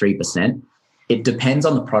above that 3%. It depends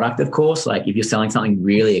on the product, of course. Like if you're selling something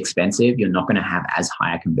really expensive, you're not going to have as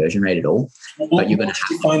high a conversion rate at all. What do you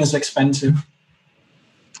define as expensive?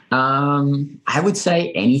 I would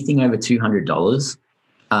say anything over $200.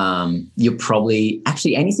 You're probably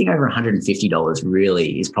anything over $150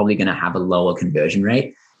 really is probably going to have a lower conversion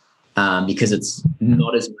rate because it's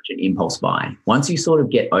not as much an impulse buy. Once you sort of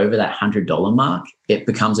get over that $100 mark, it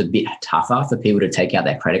becomes a bit tougher for people to take out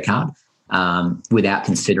their credit card without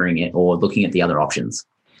considering it or looking at the other options.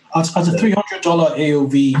 At a $300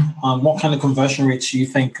 AOV, what kind of conversion rates do you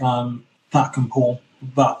think that can pull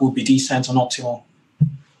that would be decent and optimal?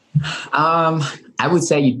 I would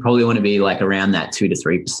say you'd probably want to be like around that 2 to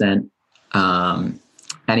 3%. And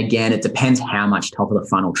again, it depends how much top of the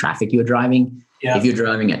funnel traffic you're driving. Yeah. If you're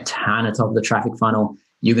driving a ton of top of the traffic funnel,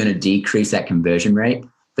 you're going to decrease that conversion rate.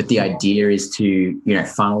 But the idea is to,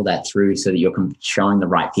 funnel that through so that you're showing the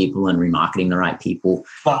right people and remarketing the right people.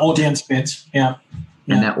 That audience bit, yeah.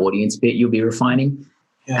 And that audience bit you'll be refining.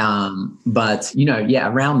 Yeah. But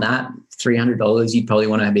around that $300, you'd probably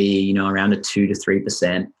want to be, around a 2 to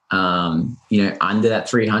 3%. Under that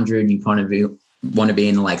 300, you probably want to be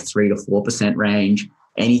in the like 3 to 4% range.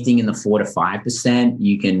 Anything in the 4 to 5%,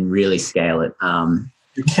 you can really scale it.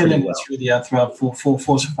 You're killing it through the throughout 4 to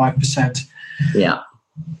 5%. Yeah.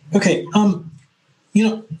 Okay.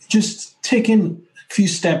 Just taking a few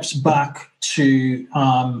steps back to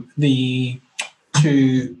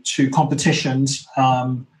to competitions,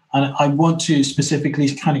 and I want to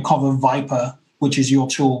specifically kind of cover Vyper, which is your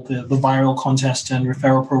tool, the viral contest and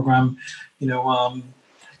referral program, the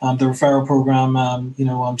referral program,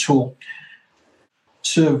 tool.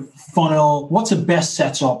 So, Funnel, what's the best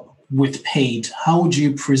setup with paid? How would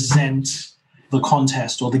you present the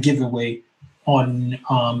contest or the giveaway on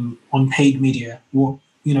paid media? What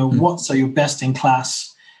are your best in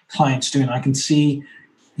class clients doing? I can see,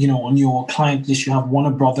 on your client list you have Warner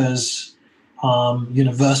Brothers,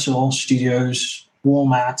 Universal Studios,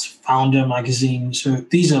 Walmart, Founder Magazine. So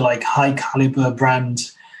these are like high caliber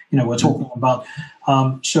brands, we're talking about.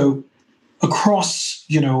 So across,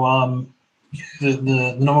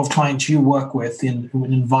 the number of clients you work with in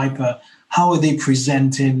Vyper, how are they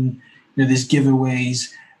presenting, these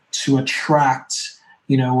giveaways to attract,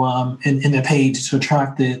 in their paid to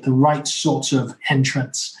attract the right sorts of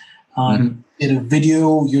entrants? Is it a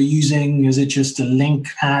video you're using? Is it just a link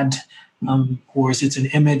ad? Or is it an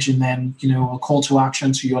image and then, a call to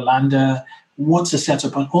action to your lander? What's the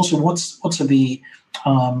setup? And also, what's the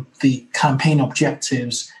campaign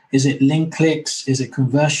objectives? Is it link clicks? Is it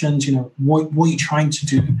conversions? What are you trying to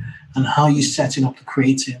do, and how are you setting up the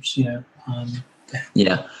creatives?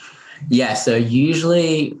 Yeah. So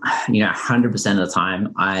usually, 100% of the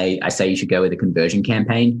time, I say you should go with a conversion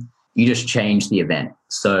campaign. You just change the event.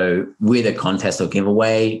 So with a contest or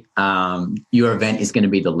giveaway, your event is going to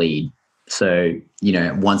be the lead. So,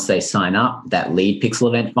 once they sign up, that lead pixel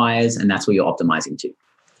event fires, and that's what you're optimizing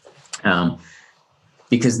to.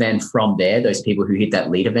 Because then from there, those people who hit that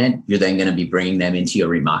lead event, you're then going to be bringing them into your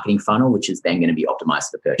remarketing funnel, which is then going to be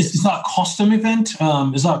optimized to the purchase. Is that a custom event?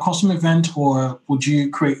 Or would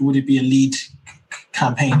it be a lead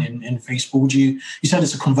campaign in Facebook? You said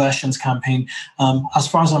it's a conversions campaign. As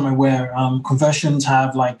far as I'm aware, conversions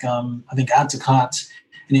have I think add to cart,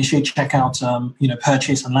 initiate checkout,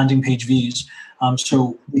 purchase and landing page views.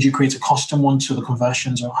 So would you create a custom one to the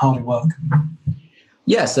conversions, or how do it work?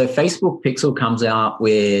 Yeah, so Facebook Pixel comes out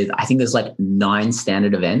with, I think there's 9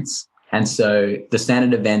 standard events. And so the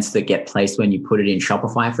standard events that get placed when you put it in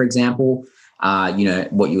Shopify, for example,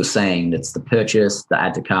 what you were saying, that's the purchase, the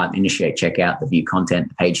add to cart, initiate checkout, the view content,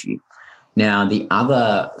 the page view. Now, the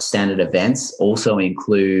other standard events also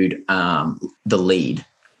include the lead.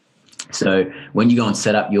 So when you go and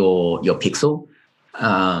set up your Pixel,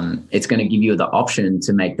 it's going to give you the option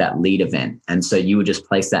to make that lead event. And so you would just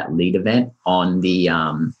place that lead event on the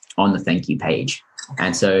thank you page.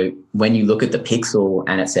 And so when you look at the Pixel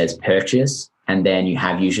and it says purchase, and then you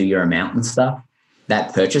have usually your amount and stuff,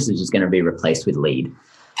 that purchase is just going to be replaced with lead.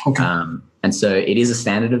 Okay. And so it is a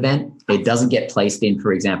standard event. It doesn't get placed in,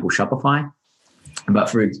 for example, Shopify.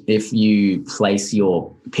 But if you place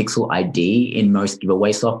your Pixel ID in most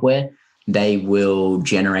giveaway software, they will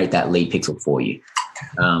generate that lead pixel for you.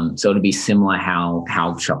 So it'll be similar how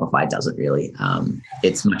Shopify does it, really.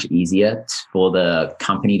 It's much easier for the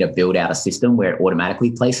company to build out a system where it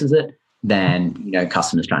automatically places it than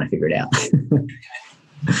customers trying to figure it out.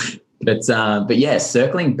 But yeah,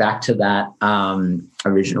 circling back to that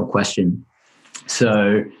original question.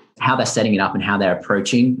 So how they're setting it up and how they're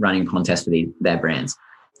approaching running contests for their brands.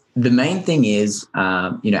 The main thing is,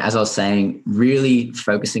 as I was saying, really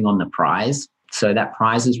focusing on the prize. So that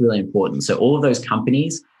prize is really important. So all of those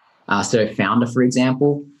companies, so Founder, for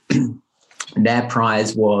example, their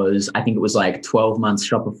prize was, I think it was 12 months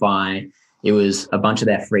Shopify. It was a bunch of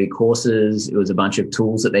their free courses. It was a bunch of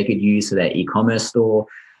tools that they could use for their e-commerce store.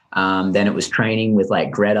 Then it was training with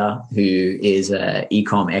Greta, who is an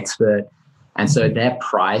e-com expert. And so their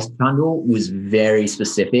prize bundle was very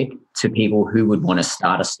specific to people who would want to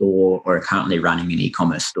start a store or are currently running an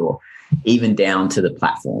e-commerce store, even down to the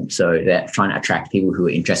platform. So they're trying to attract people who are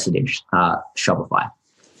interested in Shopify.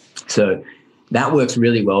 So that works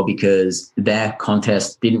really well because their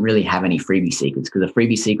contest didn't really have any freebie seekers, because a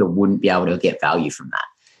freebie seeker wouldn't be able to get value from that.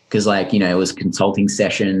 Because it was a consulting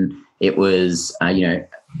session. It was, a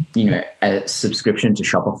subscription to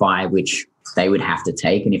Shopify, which they would have to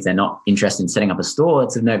take. And if they're not interested in setting up a store,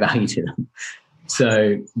 it's of no value to them.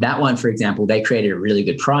 So that one, for example, they created a really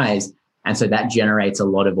good prize. And so that generates a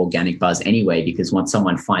lot of organic buzz anyway, because once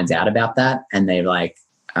someone finds out about that and they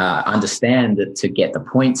understand that to get the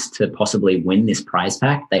points to possibly win this prize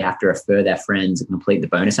pack, they have to refer their friends and complete the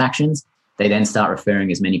bonus actions. They then start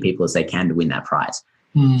referring as many people as they can to win that prize.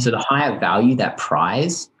 So the higher value that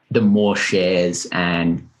prize, the more shares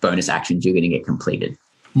and bonus actions you're going to get completed.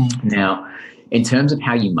 Now, in terms of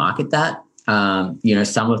how you market that,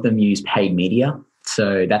 some of them use paid media.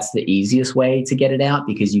 So that's the easiest way to get it out,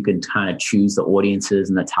 because you can kind of choose the audiences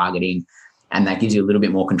and the targeting, and that gives you a little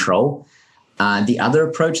bit more control. The other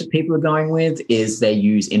approach that people are going with is they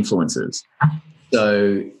use influencers.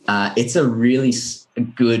 So it's a really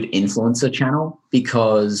good influencer channel,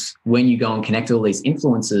 because when you go and connect to all these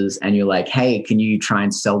influencers and you're like, hey, can you try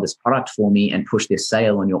and sell this product for me and push this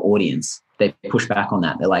sale on your audience? They push back on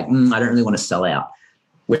that. They're like, I don't really want to sell out.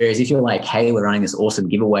 Whereas if you're like, hey, we're running this awesome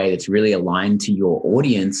giveaway that's really aligned to your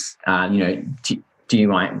audience, do you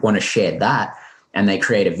want to share that? And they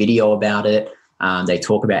create a video about it. They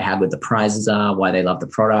talk about how good the prizes are, why they love the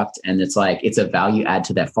product. And it's a value add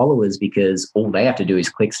to their followers, because all they have to do is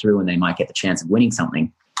click through and they might get the chance of winning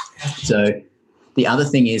something. So the other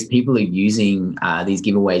thing is, people are using these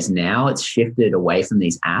giveaways now. It's shifted away from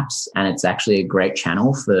these apps, and it's actually a great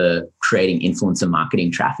channel for creating influencer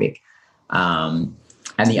marketing traffic.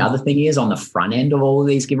 And the other thing is, on the front end of all of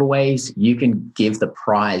these giveaways, you can give the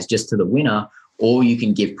prize just to the winner, or you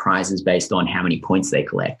can give prizes based on how many points they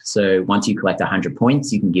collect. So once you collect 100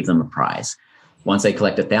 points, you can give them a prize. Once they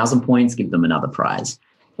collect 1,000 points, give them another prize.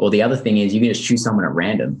 Or the other thing is, you can just choose someone at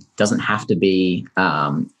random. It doesn't have to be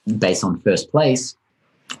based on first place,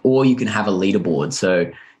 or you can have a leaderboard.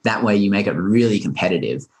 So that way you make it really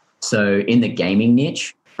competitive. So in the gaming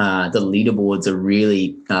niche, the leaderboards are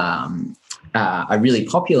really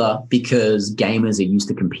popular, because gamers are used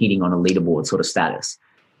to competing on a leaderboard sort of status.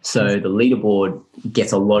 So the leaderboard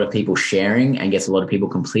gets a lot of people sharing and gets a lot of people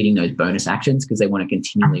completing those bonus actions because they want to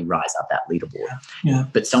continually rise up that leaderboard. Yeah.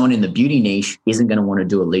 But someone in the beauty niche isn't going to want to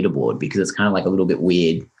do a leaderboard because it's kind of like a little bit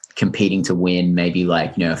weird competing to win maybe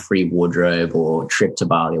like, a free wardrobe or trip to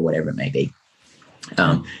Bali or whatever it may be.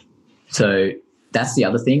 So that's the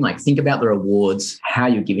other thing. Like, think about the rewards, how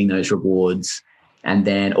you're giving those rewards. And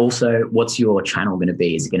then also, what's your channel going to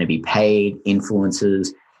be? Is it going to be paid, influencers?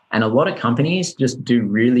 And a lot of companies just do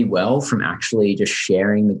really well from actually just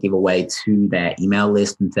sharing the giveaway to their email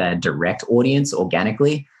list and their direct audience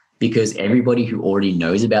organically, because everybody who already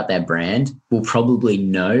knows about their brand will probably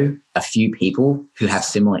know a few people who have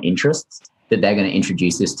similar interests that they're going to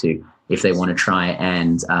introduce this to if they want to try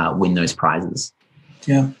and win those prizes.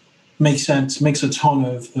 Yeah, makes sense. Makes a ton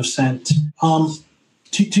of sense.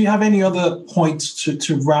 Do you have any other points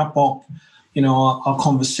to wrap up, our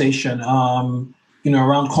conversation?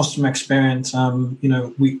 Around customer experience,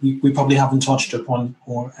 we probably haven't touched upon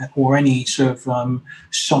or any sort of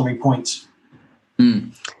summary points.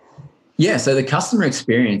 Yeah, so the customer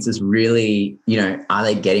experience is really, are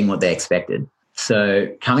they getting what they expected?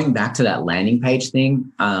 So coming back to that landing page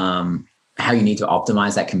thing, how you need to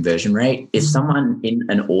optimize that conversion rate. If someone in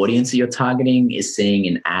an audience that you're targeting is seeing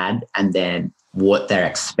an ad and then what they're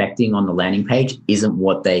expecting on the landing page isn't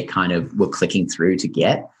what they kind of were clicking through to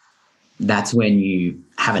get, that's when you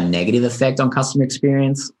have a negative effect on customer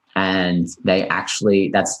experience, and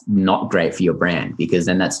that's not great for your brand, because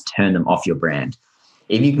then that's turned them off your brand.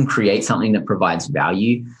 If you can create something that provides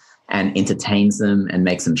value and entertains them and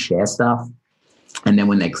makes them share stuff, and then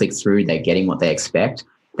when they click through, they're getting what they expect,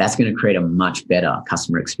 that's going to create a much better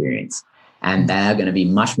customer experience. And they're going to be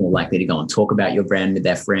much more likely to go and talk about your brand with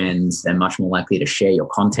their friends. They're much more likely to share your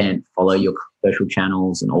content, follow your social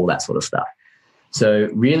channels, and all that sort of stuff. So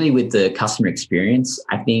really, with the customer experience,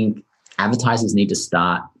 I think advertisers need to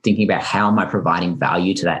start thinking about, how am I providing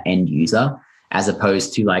value to that end user, as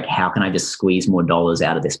opposed to like, how can I just squeeze more dollars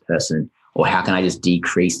out of this person, or how can I just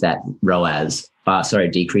decrease that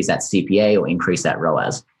decrease that CPA or increase that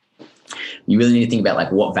ROAS. You really need to think about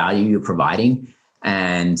like what value you're providing,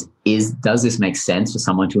 and does this make sense for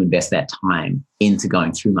someone to invest that time into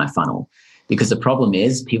going through my funnel? Because the problem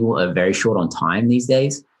is, people are very short on time these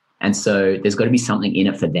days. And so there's got to be something in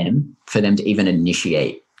it for them to even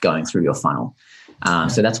initiate going through your funnel.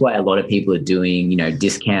 So that's why a lot of people are doing,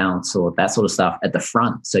 discounts or that sort of stuff at the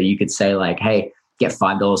front. So you could say like, hey, get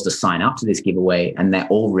 $5 to sign up to this giveaway, and they're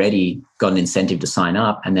already got an incentive to sign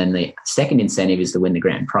up. And then the second incentive is to win the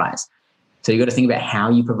grand prize. So you've got to think about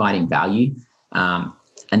how you're providing value.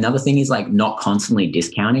 Another thing is like not constantly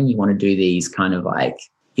discounting. You want to do these kind of like,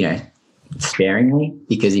 sparingly,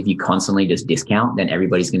 because if you constantly just discount, then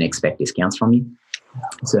everybody's going to expect discounts from you.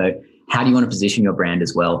 So how do you want to position your brand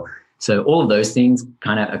as well? So all of those things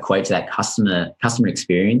kind of equate to that customer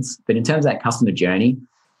experience. But in terms of that customer journey,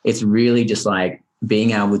 it's really just like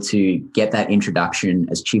being able to get that introduction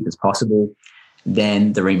as cheap as possible.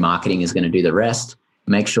 Then the remarketing is going to do the rest.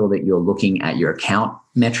 Make sure that you're looking at your account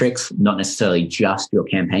metrics, not necessarily just your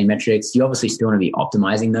campaign metrics. You obviously still want to be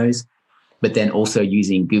optimizing those, but then also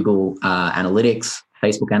using Google Analytics,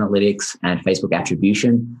 Facebook Analytics, and Facebook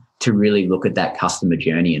Attribution to really look at that customer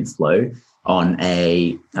journey and flow on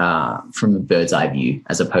from a bird's eye view,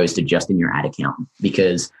 as opposed to just in your ad account.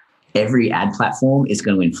 Because every ad platform is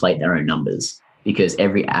going to inflate their own numbers, because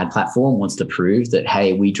every ad platform wants to prove that,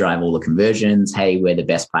 hey, we drive all the conversions. Hey, we're the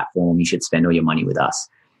best platform. You should spend all your money with us.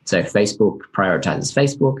 So Facebook prioritizes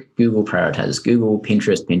Facebook, Google prioritizes Google,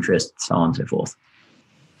 Pinterest, so on and so forth.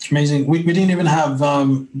 It's amazing. We didn't even have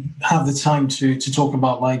the time to talk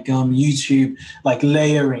about like YouTube, like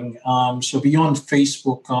layering. So beyond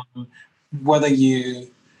Facebook, whether you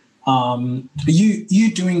are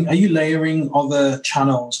you layering other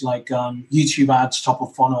channels like YouTube ads, top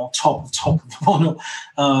of funnel, top of the funnel,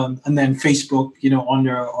 and then Facebook, on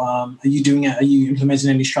your are you implementing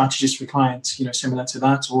any strategies for clients, similar to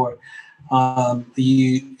that, or are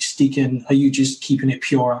you just keeping it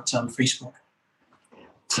pure at Facebook?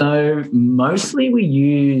 So mostly we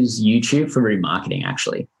use YouTube for remarketing,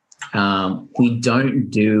 actually. We don't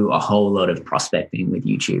do a whole lot of prospecting with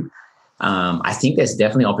YouTube. I think there's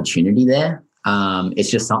definitely opportunity there. It's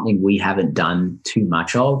just something we haven't done too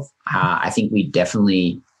much of. I think we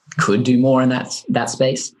definitely could do more in that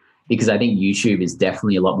space, because I think YouTube is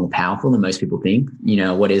definitely a lot more powerful than most people think.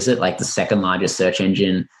 What is it? Like the second largest search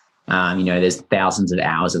engine. There's thousands of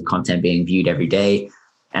hours of content being viewed every day.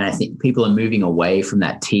 And I think people are moving away from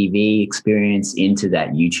that TV experience into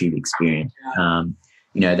that YouTube experience.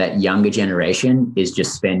 That younger generation is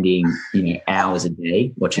just spending, hours a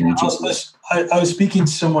day watching YouTube. I was speaking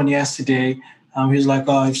to someone yesterday, He was like,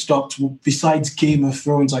 I've stopped, besides Game of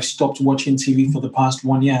Thrones, I stopped watching TV for the past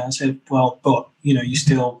 1 year. I said, well, but, you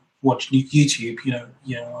still watch YouTube,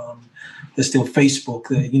 there's still Facebook,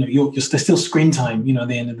 there's still screen time, at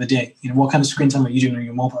the end of the day. What kind of screen time are you doing on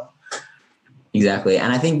your mobile? Exactly.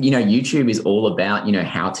 And I think, YouTube is all about,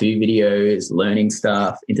 how-to videos, learning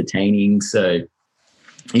stuff, entertaining. So,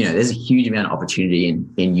 there's a huge amount of opportunity in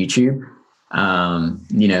YouTube.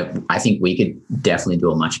 I think we could definitely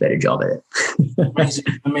do a much better job at it. Amazing.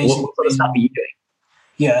 What sort of stuff are you doing?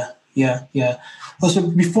 Yeah. Also,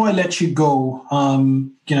 before I let you go,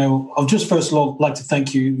 I'll just first of all like to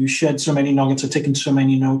thank you. You shared so many nuggets, I've taken so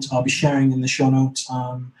many notes. I'll be sharing in the show notes,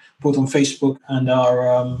 both on Facebook and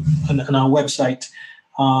our website.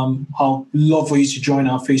 I'll love for you to join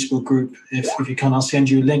our Facebook group if you can. I'll send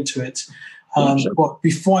you a link to it. Sure. But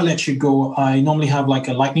before I let you go, I normally have like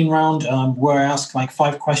a lightning round where I ask like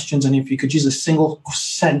 5 questions, and if you could use a single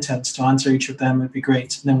sentence to answer each of them, it'd be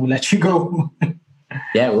great. And then we'll let you go.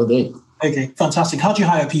 Yeah, we'll do. Okay, fantastic. How do you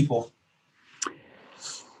hire people?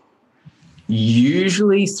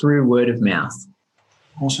 Usually through word of mouth.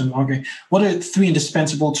 Awesome. Okay. What are 3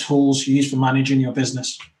 indispensable tools you use for managing your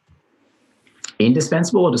business?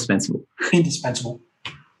 Indispensable or dispensable? Indispensable.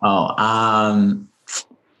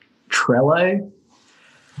 Trello,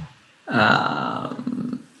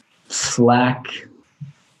 Slack,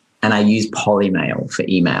 and I use Polymail for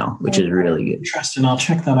email, which is really good. Interesting. I'll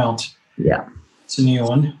check that out. Yeah. It's a new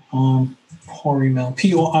one. Polymail.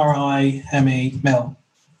 Porima mail.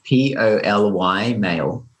 Poly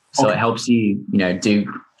mail. So Okay. it helps you, do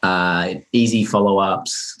easy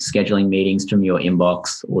follow-ups, scheduling meetings from your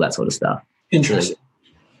inbox, all that sort of stuff. Interesting.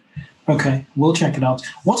 Okay, we'll check it out.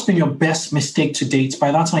 What's been your best mistake to date?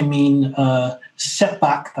 By that I mean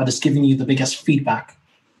setback that has given you the biggest feedback.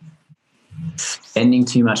 Spending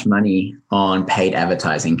too much money on paid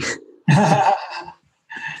advertising.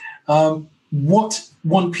 What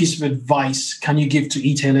one piece of advice can you give to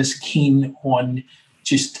e-tailers keen on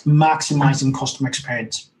just maximizing customer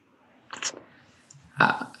experience?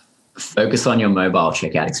 Focus on your mobile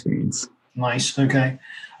checkout experience. Nice. Okay.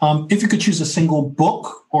 If you could choose a single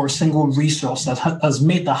book or a single resource that has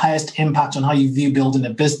made the highest impact on how you view building a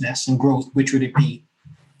business and growth, which would it be?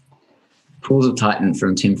 Tools of Titan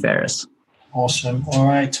from Tim Ferriss. Awesome. All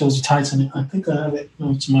right. Tools of Titan. I think I have it.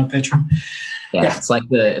 Oh, it's in my bedroom. Yeah, it's like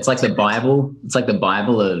the Bible. It's like the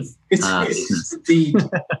Bible of business. Indeed.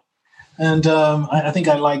 And I think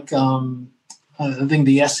I like. I think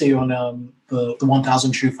the essay on the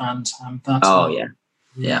 1,000 True Fans.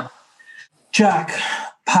 Yeah. Jack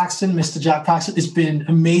Paxton, Mr. Jack Paxton, it's been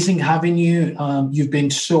amazing having you. You've been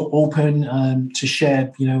so open to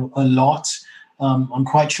share, a lot. I'm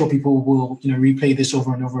quite sure people will, replay this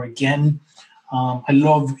over and over again. I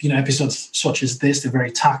love, episodes such as this. They're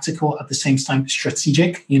very tactical, at the same time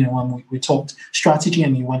strategic. When we talked strategy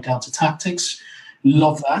and you went down to tactics.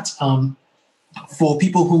 Love that. For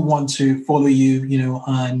people who want to follow you,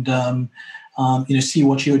 and see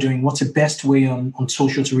what you're doing, what's the best way on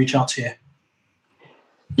social to reach out to you?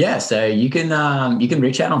 Yeah, so you can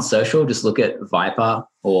reach out on social. Just look at Viper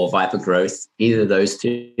or Viper Growth. Either of those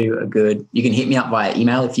two are good. You can hit me up via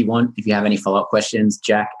email if you want. If you have any follow-up questions,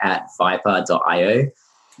 jack@viper.io.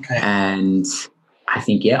 Okay. And I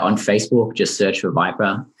think, on Facebook, just search for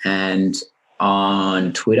Viper. And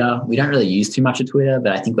on Twitter, we don't really use too much of Twitter,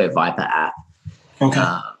 but I think we're Viper app. Okay.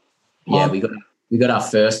 We got our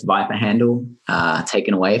first Viper handle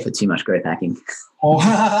taken away for too much growth hacking.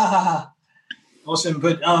 Oh, awesome.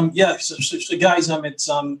 But so guys, it's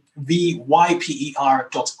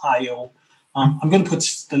vyper.io. I'm going to put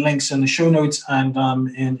the links in the show notes and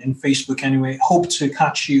in Facebook anyway. Hope to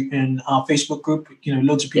catch you in our Facebook group.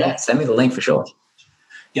 Loads of people. Yeah, send me the link for sure.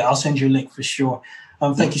 Yeah, I'll send you a link for sure.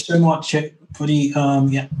 Thank you so much for the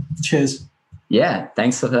cheers. Yeah,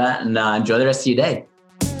 thanks for that, and enjoy the rest of your day.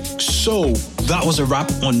 So that was a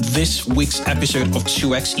wrap on this week's episode of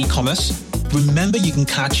 2X E-Commerce. Remember, you can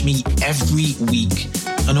catch me every week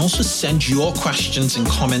and also send your questions and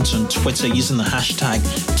comments on Twitter using the hashtag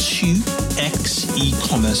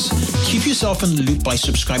 2XEcommerce. Keep yourself in the loop by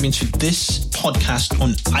subscribing to this podcast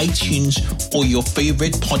on iTunes or your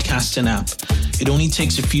favorite podcasting app. It only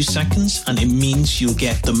takes a few seconds and it means you'll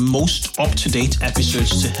get the most up-to-date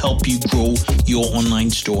episodes to help you grow your online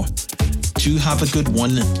store. Do have a good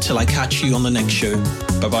one till I catch you on the next show.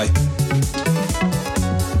 Bye-bye.